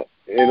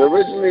it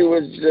originally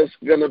was just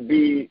going to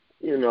be,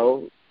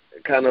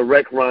 kind of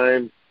rec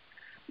rhyme.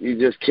 You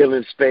just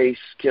killing space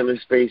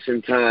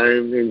and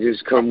time, and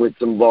just come with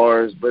some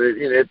bars. But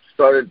it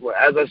started,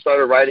 as I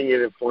started writing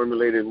it, it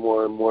formulated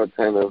more and more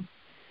kind of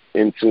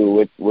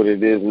into what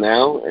it is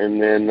now.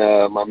 And then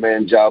my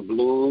man Ja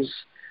Blues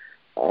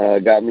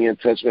got me in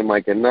touch with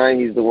Micah 9.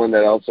 He's the one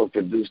that also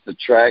produced the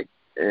track.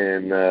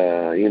 And,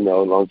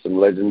 on some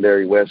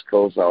legendary West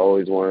Coast, I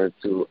always wanted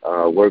to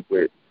work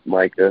with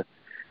Micah.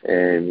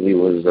 And he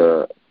was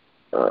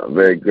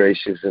very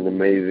gracious and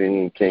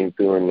amazing. He came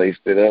through and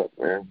laced it up,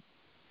 man.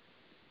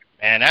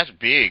 Man, that's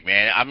big,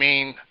 man. I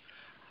mean,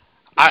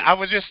 I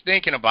was just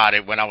thinking about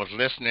it when I was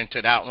listening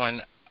to that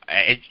one.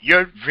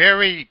 You're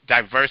very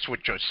diverse with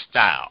your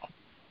style.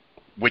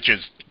 which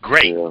is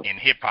great Yeah. in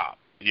hip hop.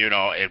 You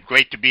know, it's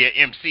great to be an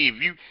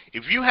MC.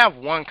 If you have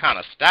one kind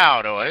of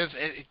style, though,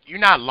 you're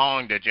not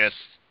long to just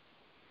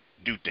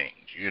do things.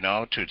 You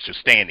know, to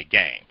stay in the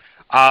game.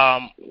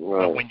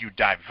 But when you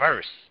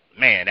diverse,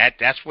 man,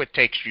 that's what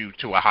takes you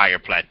to a higher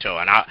plateau,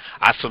 and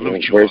I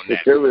salute you on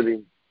that.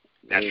 Versatility.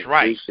 That's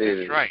right.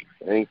 That's right.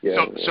 Thank you.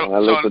 So I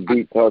let the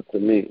beat talk to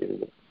me.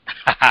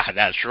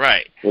 That's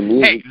right. The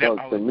music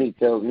talks to me,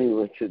 tells me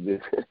what to do.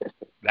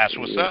 That's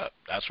what's up.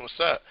 That's what's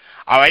up.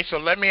 All right, so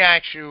let me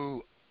ask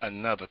you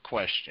another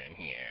question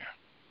here.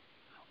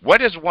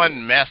 What is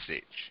one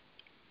message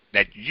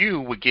that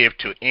you would give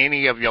to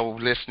any of your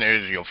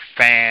listeners, your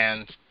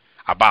fans,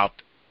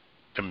 about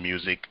the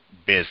music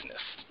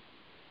business?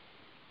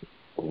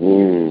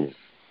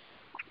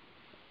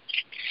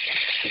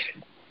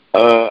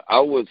 I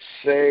would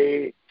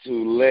say to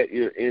let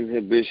your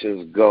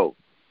inhibitions go.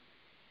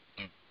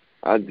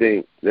 I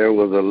think there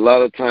was a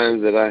lot of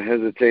times that I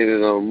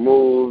hesitated on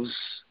moves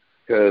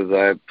because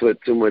I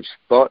put too much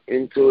thought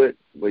into it,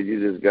 but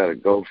you just got to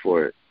go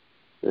for it.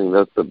 And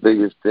that's the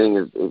biggest thing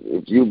is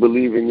if you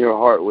believe in your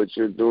heart what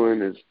you're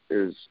doing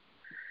is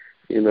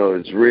you know,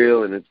 it's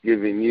real and it's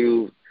giving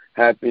you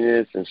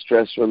happiness and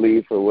stress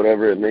relief or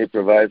whatever it may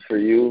provide for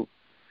you,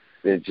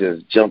 then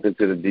just jump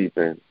into the deep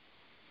end.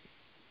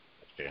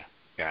 Yeah,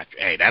 gotcha.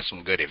 Hey, that's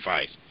some good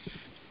advice.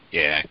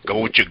 Yeah,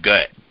 go with your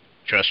gut.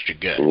 Trust your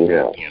gut.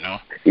 Yeah. You know?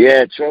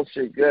 Yeah, trust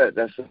your gut.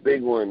 That's a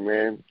big one,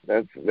 man.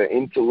 That's the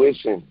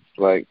intuition.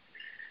 Like,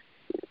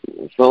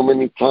 so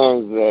many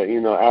times that, you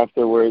know,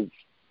 afterwards,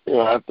 you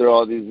know, after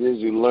all these years,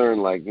 you learn,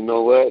 like, you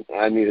know what?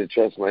 I need to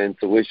trust my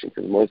intuition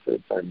because most of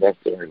the time that's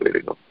the right way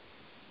to go.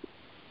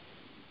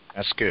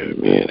 That's good,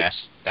 man.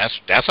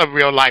 That's a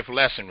real life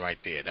lesson right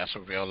there. That's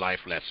a real life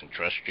lesson.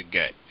 Trust your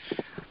gut.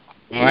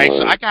 All right,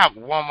 so I got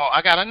one more.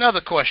 I got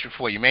another question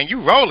for you, man.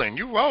 You rolling.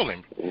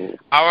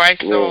 All right,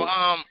 so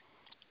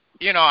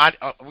you know,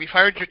 we've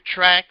heard your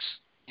tracks.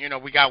 You know,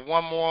 we got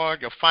one more,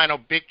 your final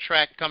big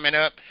track coming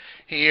up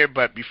here.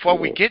 But before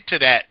we get to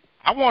that,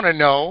 I want to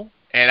know,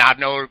 and I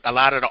know a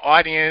lot of the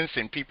audience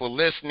and people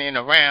listening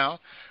around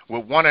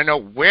will want to know,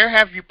 where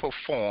have you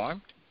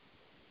performed,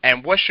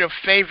 and what's your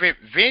favorite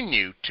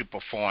venue to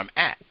perform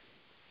at?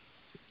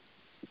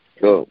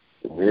 So,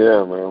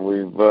 yeah, man,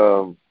 we've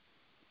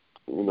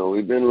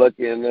been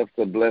lucky enough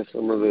to bless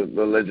some of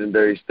the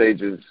legendary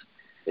stages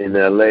in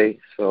L.A.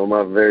 So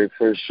my very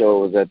first show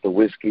was at the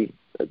Whiskey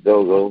at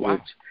Dogo,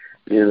 which,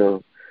 you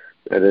know,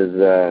 that is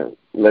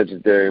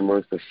legendary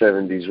amongst the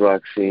 70s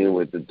rock scene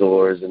with the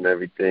Doors and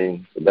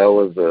everything. So that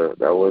was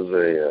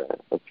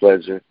a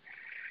pleasure.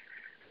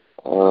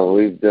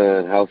 We've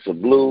done House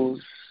of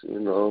Blues, you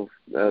know,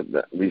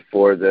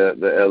 before the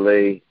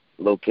L.A.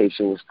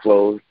 location was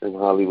closed in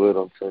Hollywood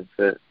on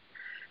Sunset.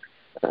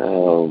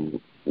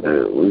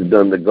 We've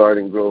done the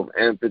Garden Grove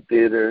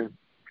Amphitheater.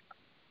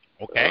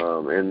 Okay.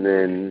 And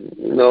then,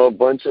 you know, a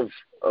bunch of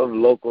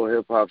local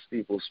hip-hop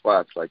steeple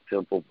spots like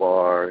Temple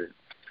Bar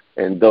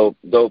and dope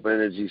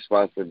energy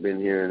spots that have been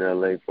here in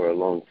L.A. for a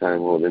long time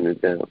holding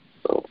it down.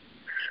 So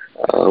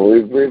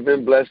we've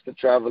been blessed to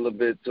travel a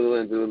bit, too,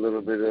 and do a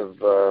little bit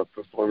of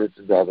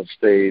performances out of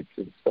state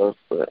and stuff.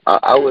 But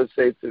I would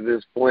say to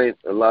this point,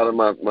 a lot of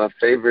my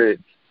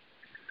favorites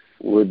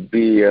would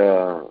be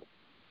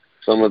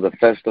some of the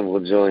festival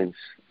joints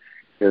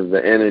because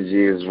the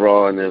energy is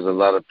raw and there's a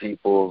lot of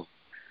people.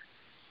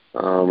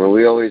 And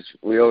we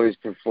always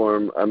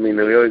perform. I mean,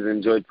 we always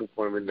enjoy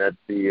performing at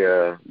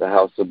the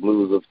House of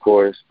Blues. Of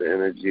course, the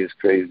energy is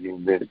crazy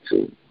in there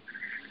too.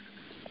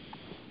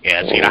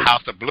 Yeah, see, the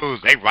House of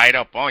Blues, they right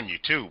up on you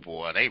too,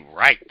 boy. They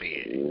right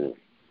there.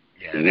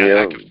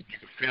 Yeah, you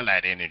can feel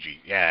that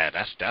energy. Yeah,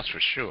 that's for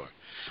sure.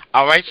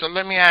 All right, so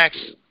let me ask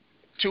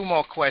two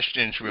more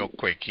questions real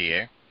quick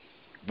here.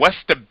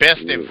 What's the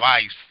best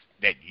advice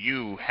that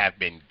you have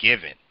been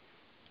given?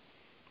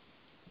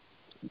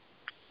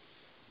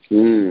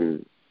 The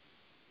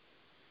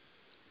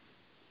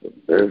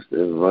best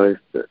advice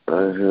that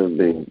I have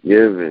been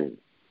given.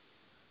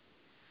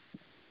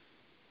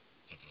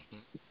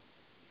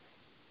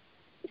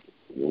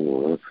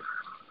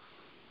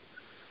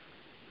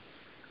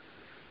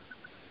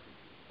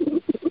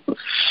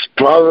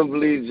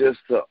 Probably just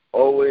to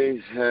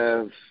always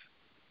have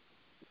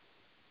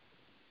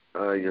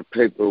your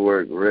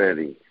paperwork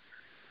ready.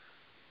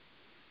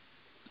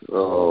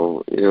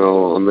 So, you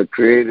know, on the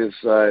creative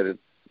side,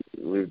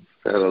 we've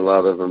had a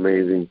lot of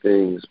amazing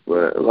things,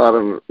 but a lot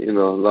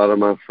of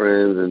my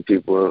friends and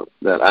people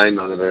that I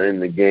know that are in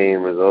the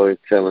game is always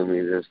telling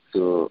me just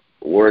to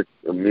work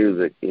the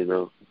music, you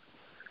know.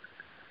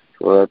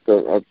 Well,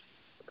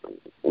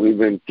 we've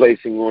been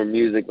placing more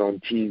music on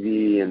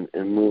TV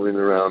and moving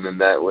around in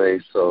that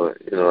way. So,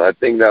 you know, I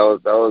think that was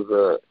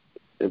a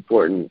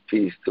important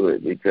piece to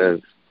it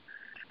because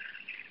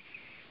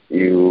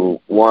you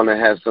want to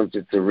have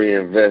something to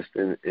reinvest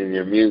in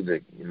your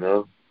music, you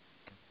know.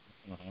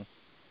 Mm-hmm.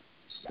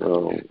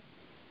 So,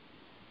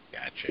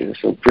 gotcha.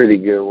 Some pretty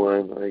good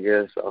one, I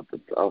guess, off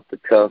the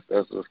cuff.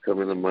 That's what's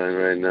coming to mind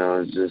right now.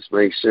 Is just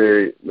make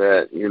sure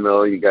that, you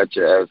know, you got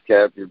your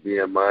ASCAP, your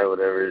BMI,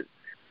 whatever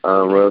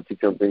royalty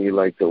company you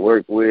like to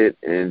work with,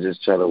 and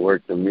just try to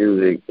work the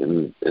music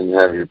and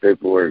have your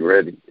paperwork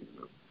ready.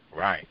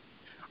 Right.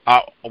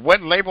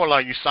 What label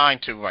are you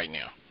signed to right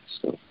now?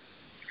 So,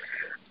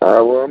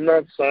 well, I'm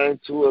not signed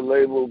to a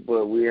label,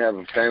 but we have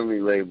a family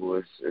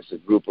label. It's a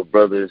group of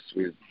brothers.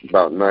 We're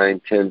about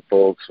 9-10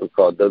 folks. We're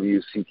called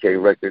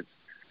WCK Records.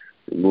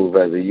 We move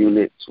as a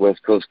unit. It's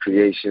West Coast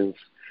Creations.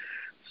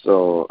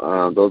 So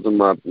those are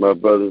my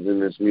brothers in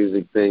this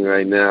music thing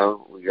right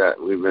now.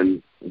 We've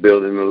been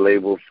building a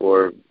label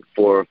for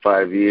 4 or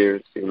 5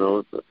 years. You know,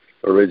 it's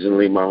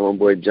originally my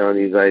homeboy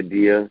Johnny's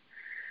idea,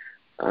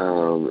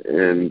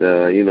 and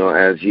you know,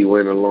 as he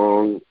went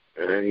along,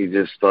 he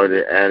just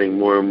started adding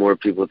more and more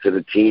people to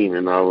the team,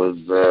 and I was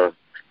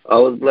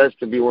blessed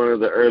to be one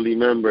of the early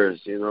members.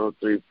 You know,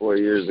 3-4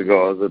 years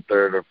ago, I was the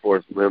 3rd or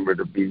 4th member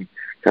to be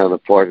kind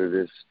of part of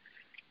this,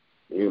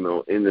 you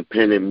know,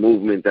 independent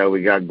movement that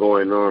we got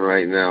going on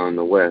right now in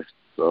the West.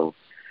 So,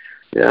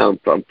 yeah,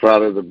 I'm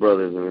proud of the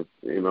brothers, and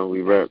you know,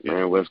 we rep,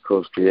 man, West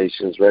Coast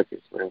Creations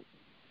Records, man.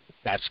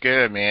 That's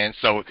good, man.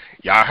 So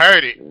y'all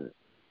heard it,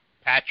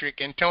 Patrick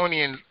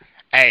Antonian.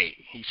 Hey,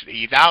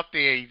 he's out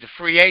there. He's a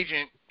free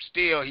agent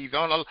still. He's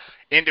on an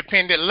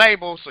independent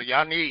label, so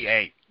y'all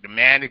need the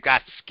man who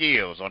got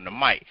skills on the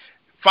mic.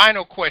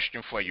 Final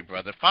question for you,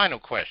 brother. Final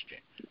question.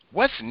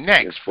 What's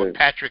next for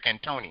Patrick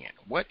Antonian?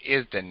 What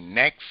is the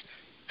next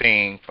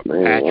thing for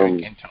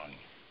Patrick Antonian?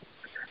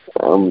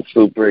 I'm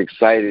super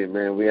excited,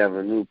 man. We have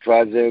a new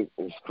project.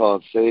 It's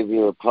called Save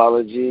Your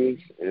Apologies.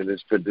 It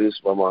is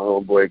produced by my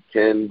homeboy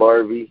Ken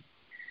Barbie,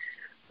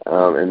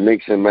 and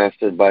mixed and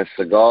mastered by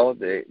Segal.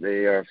 They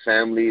are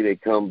family. They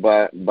come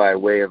by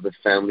way of the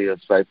family of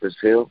Cypress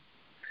Hill.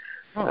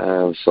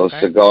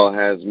 Segal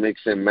has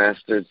mixed and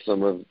mastered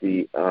some of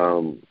the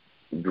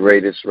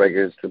greatest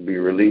records to be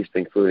released,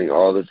 including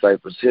all the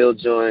Cypress Hill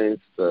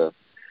joints, the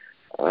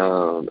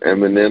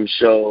Eminem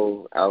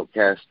Show,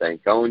 Outkast,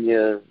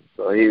 Stankonia.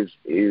 So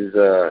he's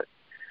a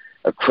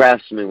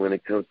craftsman when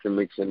it comes to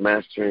mix and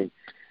mastering.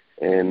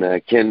 And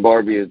Ken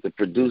Barbie is the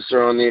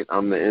producer on it.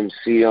 I'm the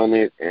MC on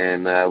it.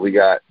 And we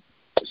got,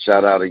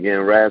 shout out again,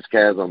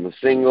 Razkaz on the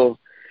single.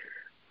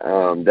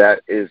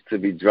 That is to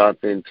be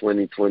dropped in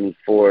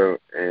 2024,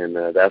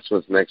 and that's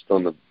what's next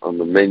on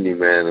the menu,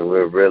 man. And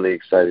we're really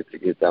excited to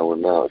get that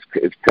one out.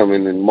 It's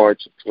coming in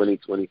March of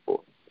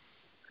 2024.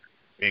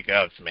 Big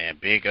ups, man.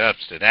 Big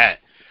ups to that.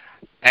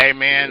 Hey,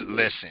 man,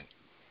 listen.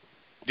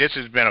 This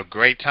has been a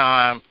great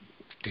time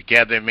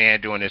together,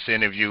 man, doing this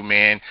interview,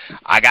 man.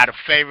 I got a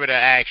favor to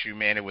ask you,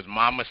 man. It was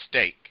my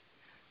mistake.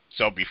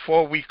 So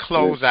before we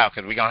close out,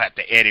 because we're going to have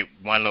to edit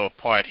one little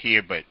part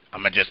here, but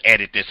I'm going to just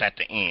edit this at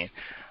the end.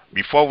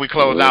 Before we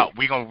close out,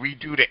 we're going to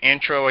redo the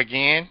intro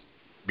again,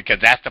 because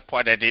that's the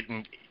part that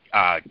didn't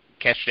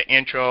catch the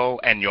intro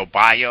and your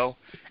bio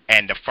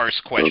and the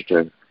first question.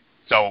 Okay.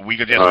 So we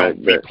could just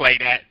replay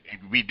that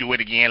and redo it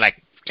again,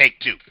 like take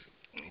 2.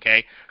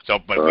 Okay? So,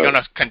 but we're going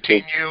to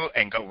continue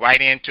and go right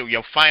into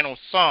your final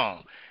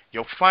song.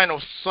 Your final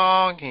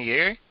song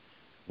here,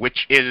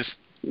 which is,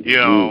 you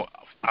know,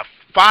 a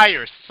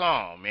fire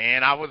song,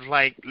 man. I was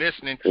like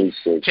listening,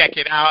 check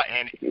it out,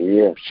 and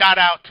shout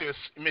out to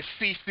Miss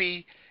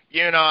Cece,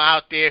 you know,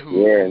 out there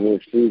who. Yeah,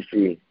 Miss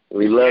Cece.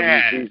 We love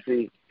you,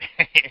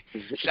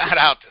 Cece. Shout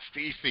out to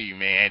Cece,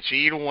 man.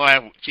 She the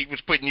one. She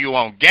was putting you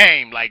on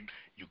game, like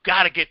you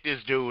got to get this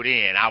dude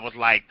in. I was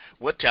like,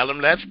 well, tell him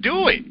let's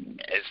do it.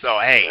 And so,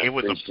 hey, it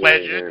was a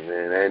pleasure. It,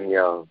 man. And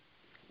y'all.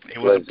 It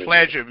was a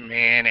pleasure,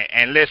 man.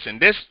 And listen,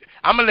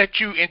 I'm going to let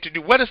you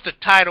introduce. What is the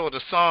title of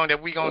the song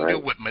that we're going to do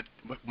with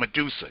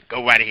Medusa?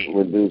 Go right ahead.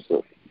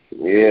 Medusa.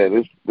 Yeah,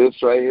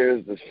 this right here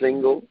is the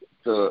single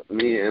to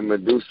me and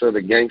Medusa,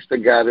 the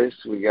Gangsta Goddess.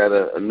 We got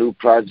a new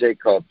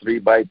project called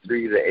 3x3,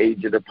 The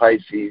Age of the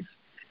Pisces. It's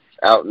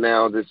out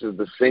now. This is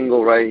the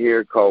single right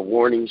here called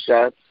Warning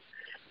Shots.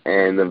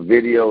 And the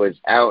video is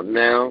out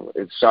now.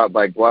 It's shot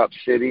by Guap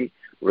City,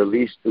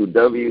 released through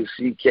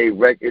WCK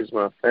Records,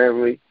 my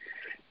family.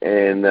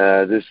 And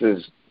this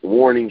is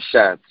Warning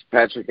Shots,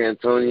 Patrick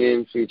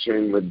Antonian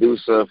featuring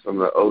Medusa from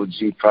the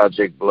OG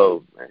Project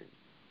Blow, man.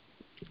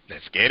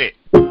 Let's get it.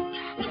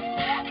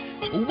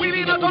 We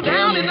be knuckle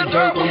down in the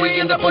dirt when we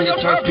end up on your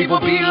turf. People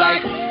be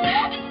like,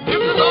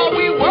 this is all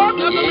we work.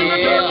 Knuckle in the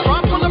dirt,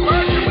 drop on the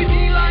merch, and we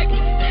be like,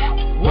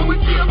 when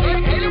we see a big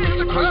hater,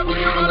 Mr. Crust, we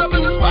run up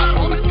in the spot.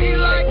 Always be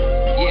like,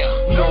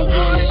 no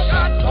warning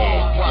shots,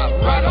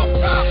 right off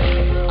top.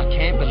 I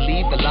can't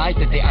believe the lies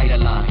that they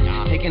idolize.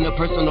 Taking a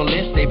personal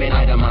list, they've been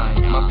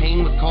itemized. My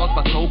pain was caused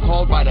by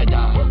so-called ride or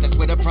die. That's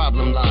where the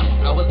problem lies.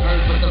 I was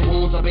hurt, but the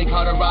wounds have been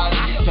cauterized.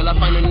 Till I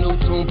find a new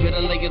tune,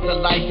 peeling layers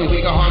of life, and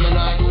we can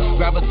harmonize.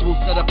 Grab a tool,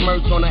 set up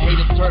merch on a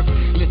hater's turf.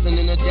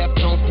 Listening to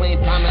Deftones,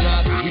 playing Diamond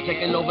Eyes. We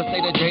taking over,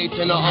 say the dates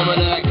in the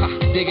almanac.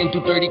 Digging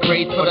through 30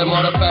 crates for them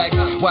artifacts.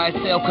 Why I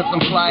sell, cause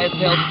I'm fly as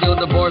hell. Still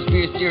the bars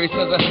be as serious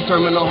as a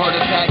terminal heart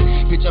attack.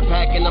 Picture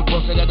pack and I'm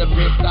posted at a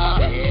pit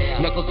stop.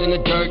 Knuckles in the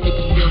dirt, you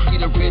can still see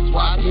the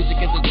wristwatch. Music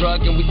is a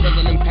drug and we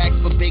selling them packs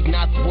for big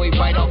knots, boy,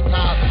 right off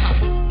top.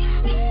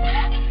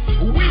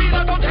 We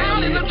knuckle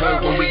down in the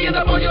dirt when we end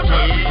up on your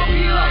turf. We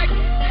be like,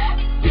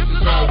 this is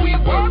is all we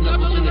worth.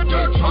 Knuckles in the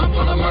dirt, trunk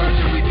full of merch,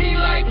 and we be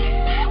like,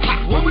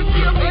 ha, when we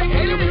see a big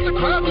hater, it's a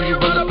crowd. When you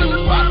run up in the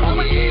spot,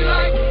 homie, he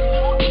like,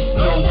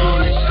 no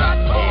bullet shot,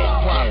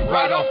 pop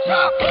right off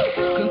top.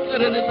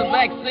 Consider this a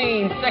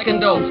vaccine,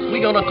 second dose.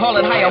 We gonna call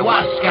it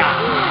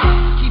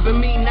ayahuasca. Keeping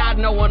me not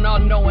knowing or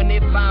knowing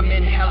if I'm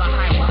in hella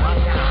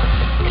ayahuasca.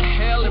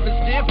 Hell, if it's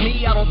dip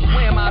me, I don't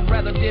swim. I'd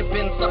rather dip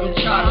in something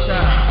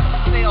cha-cha.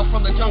 Sail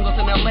from the jungles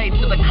in LA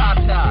to the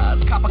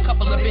Qatar. Cop a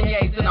couple of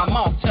beignets in a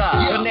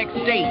Malta. The next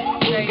date,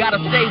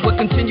 gotta stay with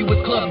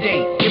continuous club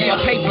dates. If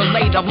my paper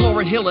late, I'm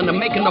Lauryn Hill and I'm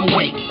making them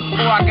wait.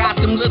 Or I got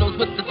them littles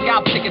with the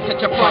scalp tickets at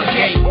your front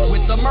gate.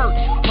 With the merch,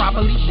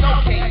 properly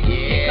showcased.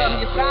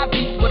 Become your side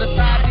piece with a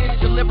side dish,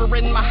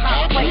 delivering my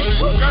hot plate.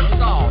 Jerk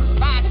sauce,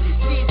 spicy,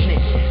 seasoning.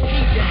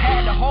 Keith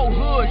had the whole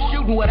hood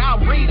shooting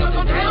without reading.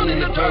 Down in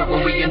the dirt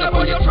when we end up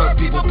on your turf,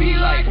 people be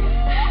like,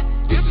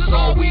 this is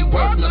all we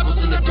worth. Knuckles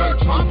in the dirt,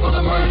 trunk full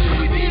of merch, and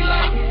we be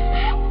like,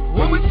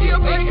 when we see a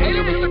big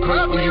hater, it's a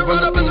crowd. When you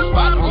run up in the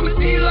spot, homies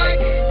be like,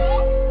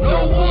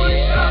 no one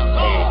shot,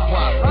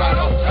 pop right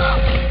off top.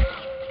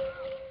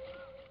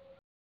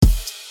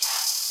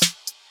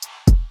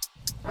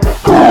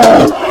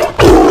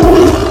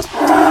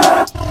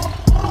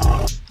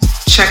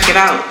 Check it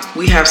out.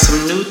 We have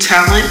some new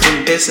talent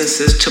and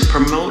businesses to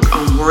promote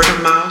on Word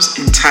of Mouth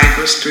and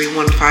Tigers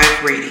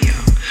 315 Radio.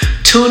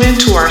 Tune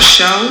into our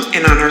show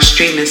and on our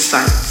streaming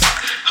sites.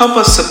 Help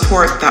us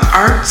support the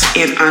arts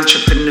and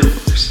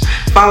entrepreneurs.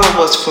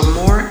 Follow us for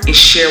more and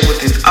share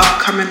with an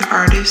upcoming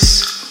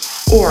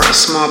artist or a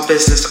small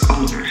business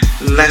owner.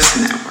 Let's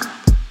network.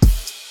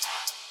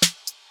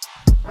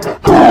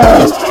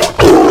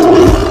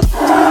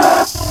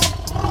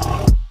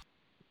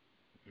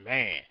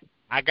 Man,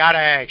 I gotta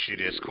ask you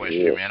this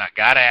question, man. I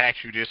gotta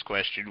ask you this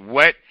question.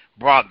 What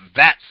brought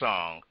that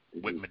song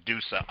with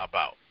Medusa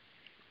about?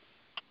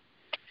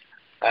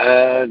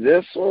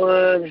 This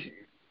was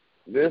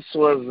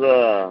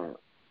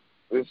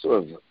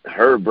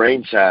her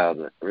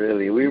brainchild,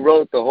 really. We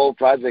wrote the whole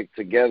project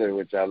together,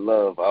 which I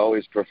love. I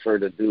always prefer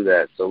to do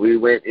that. So we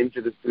went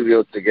into the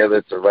studio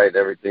together to write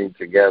everything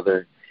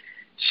together.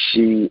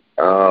 She,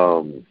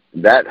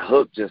 that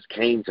hook just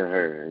came to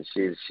her, and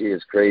she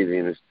is crazy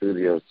in the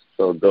studio. It's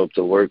so dope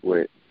to work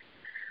with.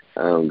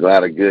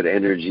 Got a good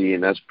energy,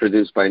 and that's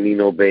produced by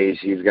Nino Bay.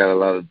 She's got a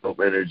lot of dope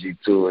energy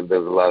too, and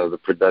does a lot of the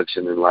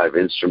production and live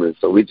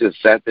instruments. So we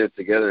just sat there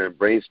together and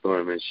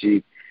brainstormed, and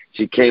she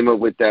came up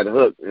with that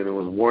hook, and it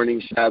was warning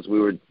shots. We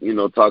were,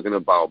 talking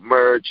about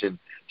merch and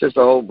just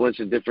a whole bunch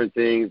of different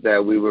things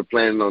that we were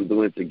planning on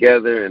doing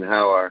together, and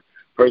how our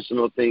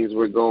personal things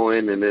were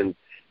going. And then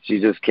she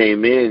just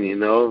came in,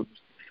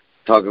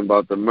 talking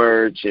about the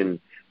merch and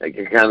like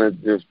kind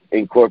of just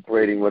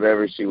incorporating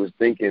whatever she was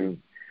thinking.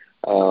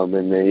 And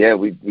then,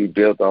 we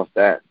built off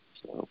that.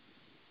 So.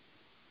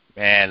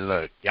 Man,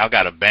 look, y'all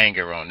got a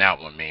banger on that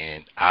one,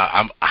 man.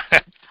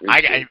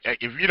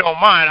 If you don't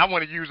mind, I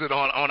want to use it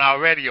on our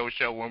radio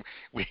show when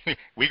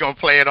we gonna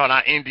play it on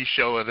our indie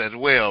shows as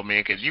well,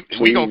 man. Because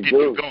we gonna get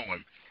you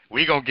going.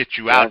 We gonna get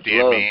you out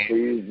there, man.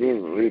 Please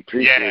do. We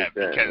appreciate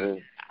that. Because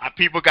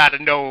people got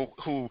to know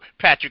who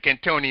Patrick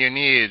Antonian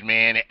is,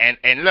 man.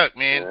 And look,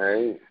 man.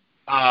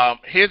 Right.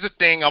 Here's the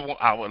thing.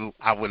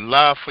 I would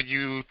love for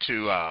you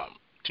to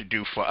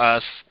do for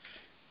us.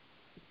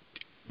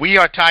 We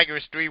are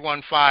Tigers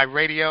 315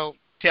 Radio.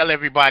 Tell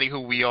everybody who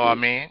we are,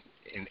 man.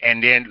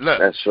 And then look,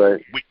 that's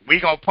right.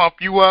 We gonna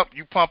pump you up.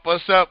 You pump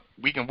us up.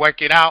 We can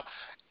work it out.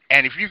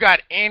 And if you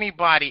got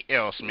anybody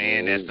else,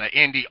 man, that's an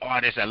indie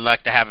artist that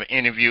like to have an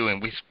interview,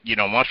 and we,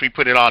 once we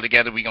put it all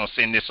together, we gonna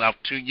send this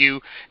out to you.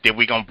 Then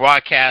we gonna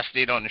broadcast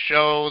it on the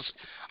shows.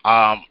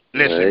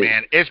 Listen,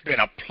 man, it's been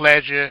a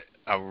pleasure.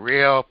 A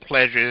real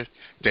pleasure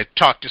to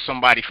talk to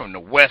somebody from the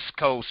West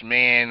Coast,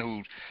 man,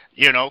 who,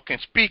 can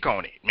speak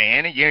on it,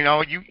 man. And,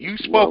 you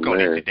spoke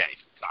on it today.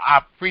 So I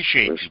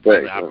appreciate you,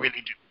 brother. I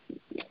really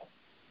do.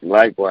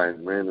 Likewise,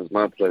 man. It's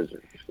my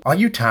pleasure. Are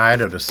you tired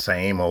of the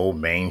same old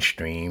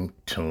mainstream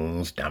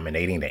tunes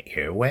dominating the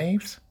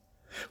airwaves?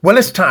 Well,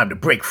 it's time to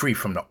break free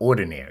from the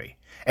ordinary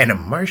and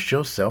immerse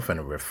yourself in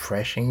a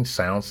refreshing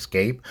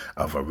soundscape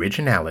of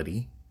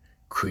originality,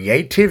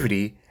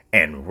 creativity,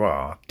 and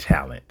raw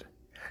talent.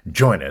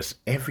 Join us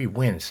every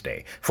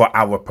Wednesday for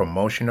our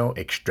promotional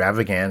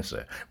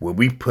extravaganza, where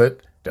we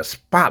put the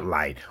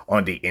spotlight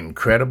on the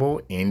incredible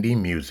indie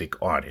music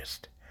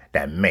artist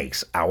that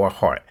makes our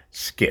heart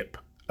skip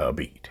a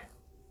beat.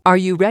 Are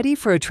you ready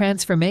for a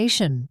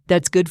transformation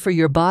that's good for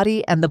your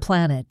body and the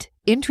planet?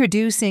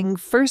 Introducing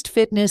First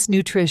Fitness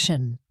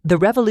Nutrition, the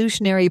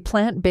revolutionary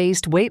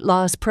plant-based weight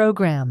loss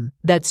program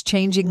that's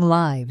changing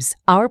lives.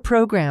 Our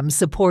program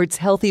supports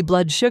healthy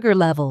blood sugar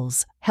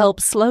levels,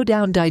 helps slow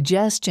down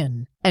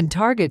digestion, and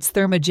targets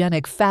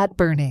thermogenic fat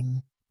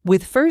burning.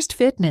 With First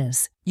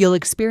Fitness, you'll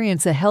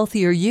experience a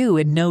healthier you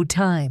in no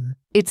time.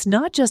 It's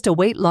not just a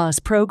weight loss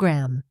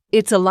program.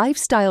 It's a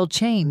lifestyle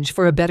change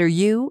for a better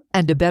you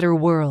and a better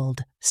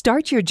world.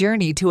 Start your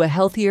journey to a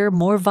healthier,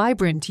 more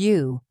vibrant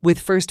you with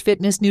First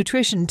Fitness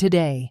Nutrition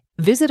today.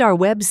 Visit our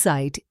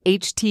website,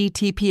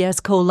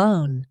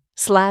 https://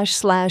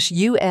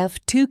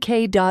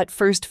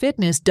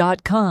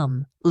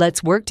 uf2k.firstfitness.com.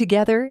 Let's work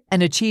together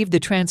and achieve the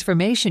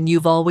transformation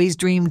you've always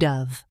dreamed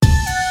of.